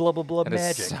your blah, blah, blah that is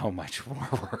magic. so much more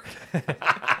work.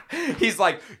 He's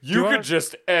like, you you wanna- could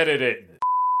just edit it.